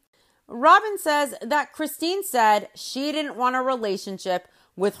family. Robin says that Christine said she didn't want a relationship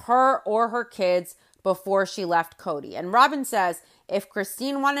with her or her kids before she left Cody. And Robin says if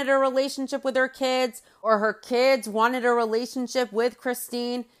Christine wanted a relationship with her kids or her kids wanted a relationship with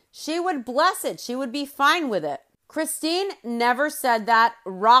Christine, she would bless it. She would be fine with it. Christine never said that.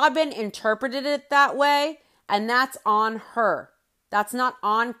 Robin interpreted it that way, and that's on her. That's not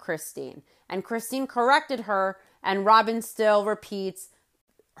on Christine. And Christine corrected her, and Robin still repeats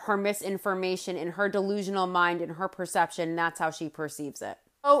her misinformation in her delusional mind, in her perception, and that's how she perceives it.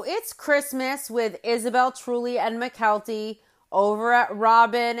 Oh, it's Christmas with Isabel, Truly, and McKelty over at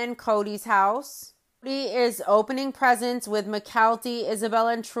Robin and Cody's house. Cody is opening presents with McKelty, Isabel,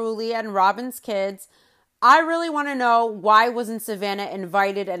 and Truly, and Robin's kids. I really want to know why wasn't Savannah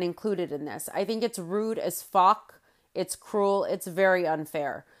invited and included in this. I think it's rude as fuck. It's cruel. It's very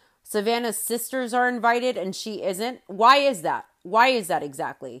unfair. Savannah's sisters are invited and she isn't. Why is that? Why is that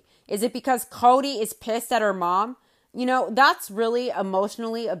exactly? Is it because Cody is pissed at her mom? You know, that's really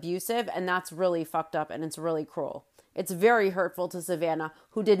emotionally abusive and that's really fucked up and it's really cruel. It's very hurtful to Savannah,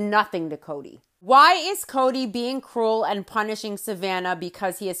 who did nothing to Cody. Why is Cody being cruel and punishing Savannah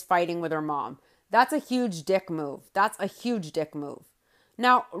because he is fighting with her mom? That's a huge dick move. That's a huge dick move.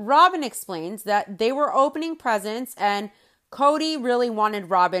 Now, Robin explains that they were opening presents and Cody really wanted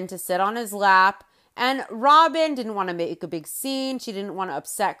Robin to sit on his lap. And Robin didn't want to make a big scene. She didn't want to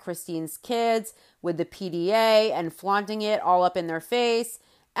upset Christine's kids with the PDA and flaunting it all up in their face.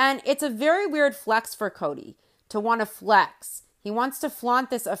 And it's a very weird flex for Cody to want to flex. He wants to flaunt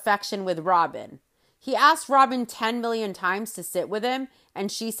this affection with Robin. He asked Robin 10 million times to sit with him,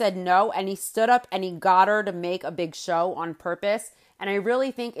 and she said no, and he stood up and he got her to make a big show on purpose, and I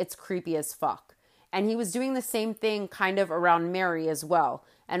really think it's creepy as fuck. And he was doing the same thing kind of around Mary as well,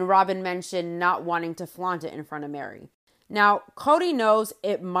 and Robin mentioned not wanting to flaunt it in front of Mary. Now, Cody knows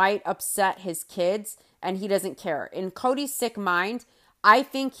it might upset his kids, and he doesn't care. In Cody's sick mind, I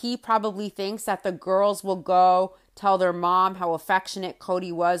think he probably thinks that the girls will go tell their mom how affectionate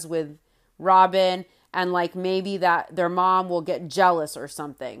Cody was with Robin, and like maybe that their mom will get jealous or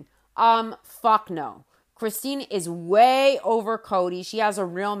something. Fuck no. Christine is way over Cody. She has a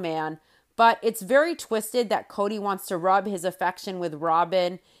real man, but it's very twisted that Cody wants to rub his affection with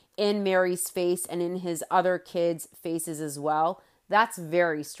Robin in Mary's face and in his other kids' faces as well. That's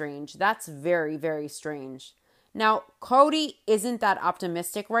very strange. That's very, very strange. Now, Cody isn't that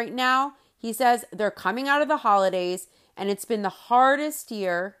optimistic right now. He says they're coming out of the holidays and it's been the hardest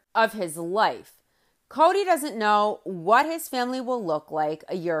year of his life. Cody doesn't know what his family will look like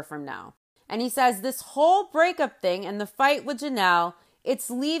a year from now. And he says this whole breakup thing and the fight with Janelle, it's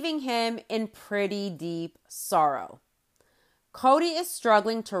leaving him in pretty deep sorrow. Cody is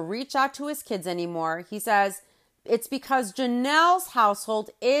struggling to reach out to his kids anymore. He says it's because Janelle's household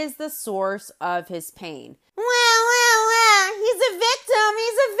is the source of his pain. He's a victim.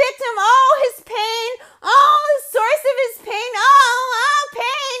 He's a victim. Oh, his pain. Oh, the source of his pain. Oh, pain.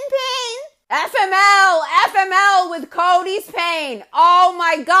 FML with Cody's pain. Oh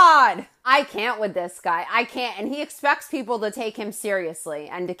my God. I can't with this guy. I can't. And he expects people to take him seriously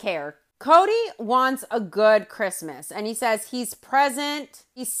and to care. Cody wants a good Christmas, and he says he's present.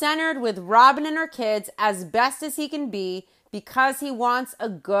 He's centered with Robin and her kids as best as he can be because he wants a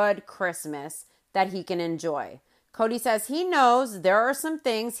good Christmas that he can enjoy. Cody says he knows there are some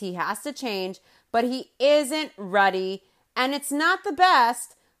things he has to change, but he isn't ready, and it's not the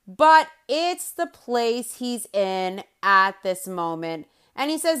best, but it's the place he's in at this moment. And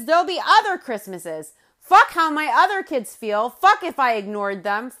he says there'll be other Christmases. Fuck how my other kids feel. Fuck if I ignored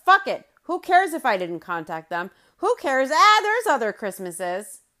them. Fuck it. Who cares if I didn't contact them? Who cares? There's other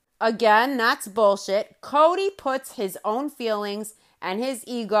Christmases. Again, that's bullshit. Cody puts his own feelings and his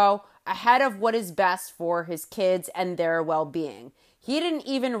ego ahead of what is best for his kids and their well-being. He didn't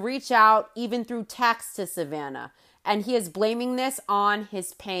even reach out, even through text, to Savannah. And he is blaming this on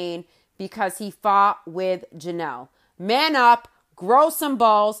his pain because he fought with Janelle. Man up, grow some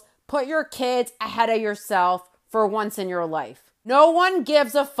balls, put your kids ahead of yourself for once in your life. No one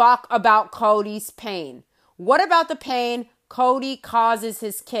gives a fuck about Cody's pain. What about the pain Cody causes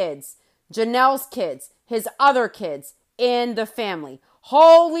his kids, Janelle's kids, his other kids in the family?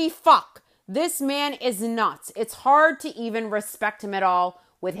 Holy fuck. This man is nuts. It's hard to even respect him at all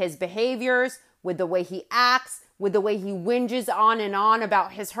with his behaviors, with the way he acts, with the way he whinges on and on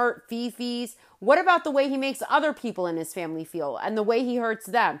about his hurt fifis. What about the way he makes other people in his family feel and the way he hurts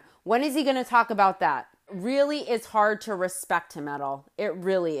them? When is he going to talk about that? Really is hard to respect him at all. It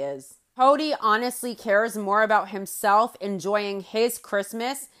really is. Cody honestly cares more about himself enjoying his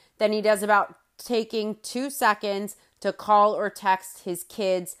Christmas than he does about taking 2 seconds to call or text his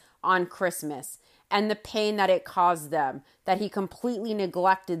kids on Christmas and the pain that it caused them, that he completely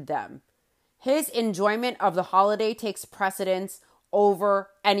neglected them. His enjoyment of the holiday takes precedence over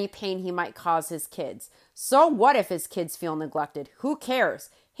any pain he might cause his kids. So what if his kids feel neglected? Who cares?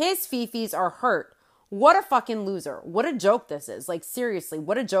 His fifis are hurt. What a fucking loser. What a joke this is. Like, seriously,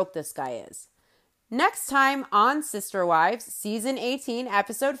 what a joke this guy is. Next time on Sister Wives, Season 18,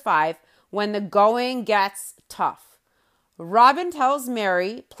 Episode 5, when the going gets tough. Robin tells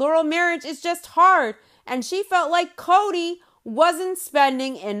Mary plural marriage is just hard, and she felt like Cody wasn't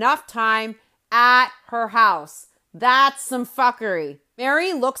spending enough time at her house. That's some fuckery.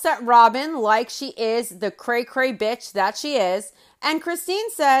 Mary looks at Robin like she is the cray-cray bitch that she is, and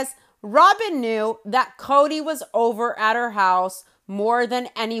Christine says Robin knew that Cody was over at her house more than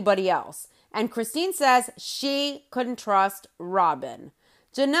anybody else. And Christine says she couldn't trust Robin.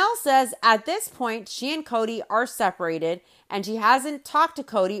 Janelle says at this point, she and Cody are separated and she hasn't talked to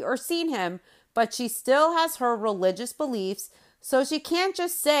Cody or seen him, but she still has her religious beliefs, so she can't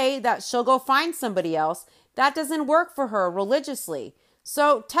just say that she'll go find somebody else. That doesn't work for her religiously.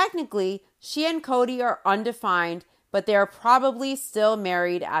 So technically, she and Cody are undefined, but they are probably still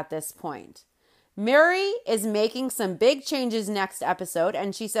married at this point. Mary is making some big changes next episode,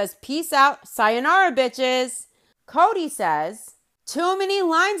 and she says, peace out, sayonara, bitches. Cody says, too many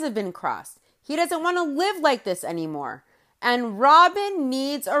lines have been crossed. He doesn't want to live like this anymore. And Robin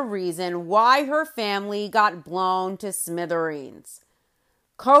needs a reason why her family got blown to smithereens.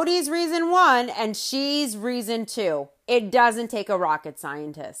 Cody's reason 1 and she's reason 2. It doesn't take a rocket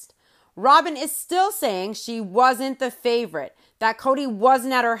scientist. Robin is still saying she wasn't the favorite, that Cody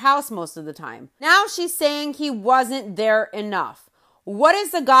wasn't at her house most of the time. Now she's saying he wasn't there enough. What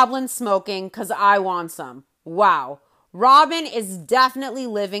is the goblin smoking? 'Cause I want some. Wow. Robin is definitely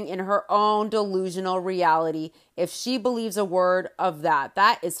living in her own delusional reality if she believes a word of that.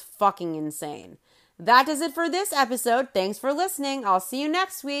 That is fucking insane. That does it for this episode. Thanks for listening. I'll see you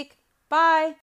next week. Bye.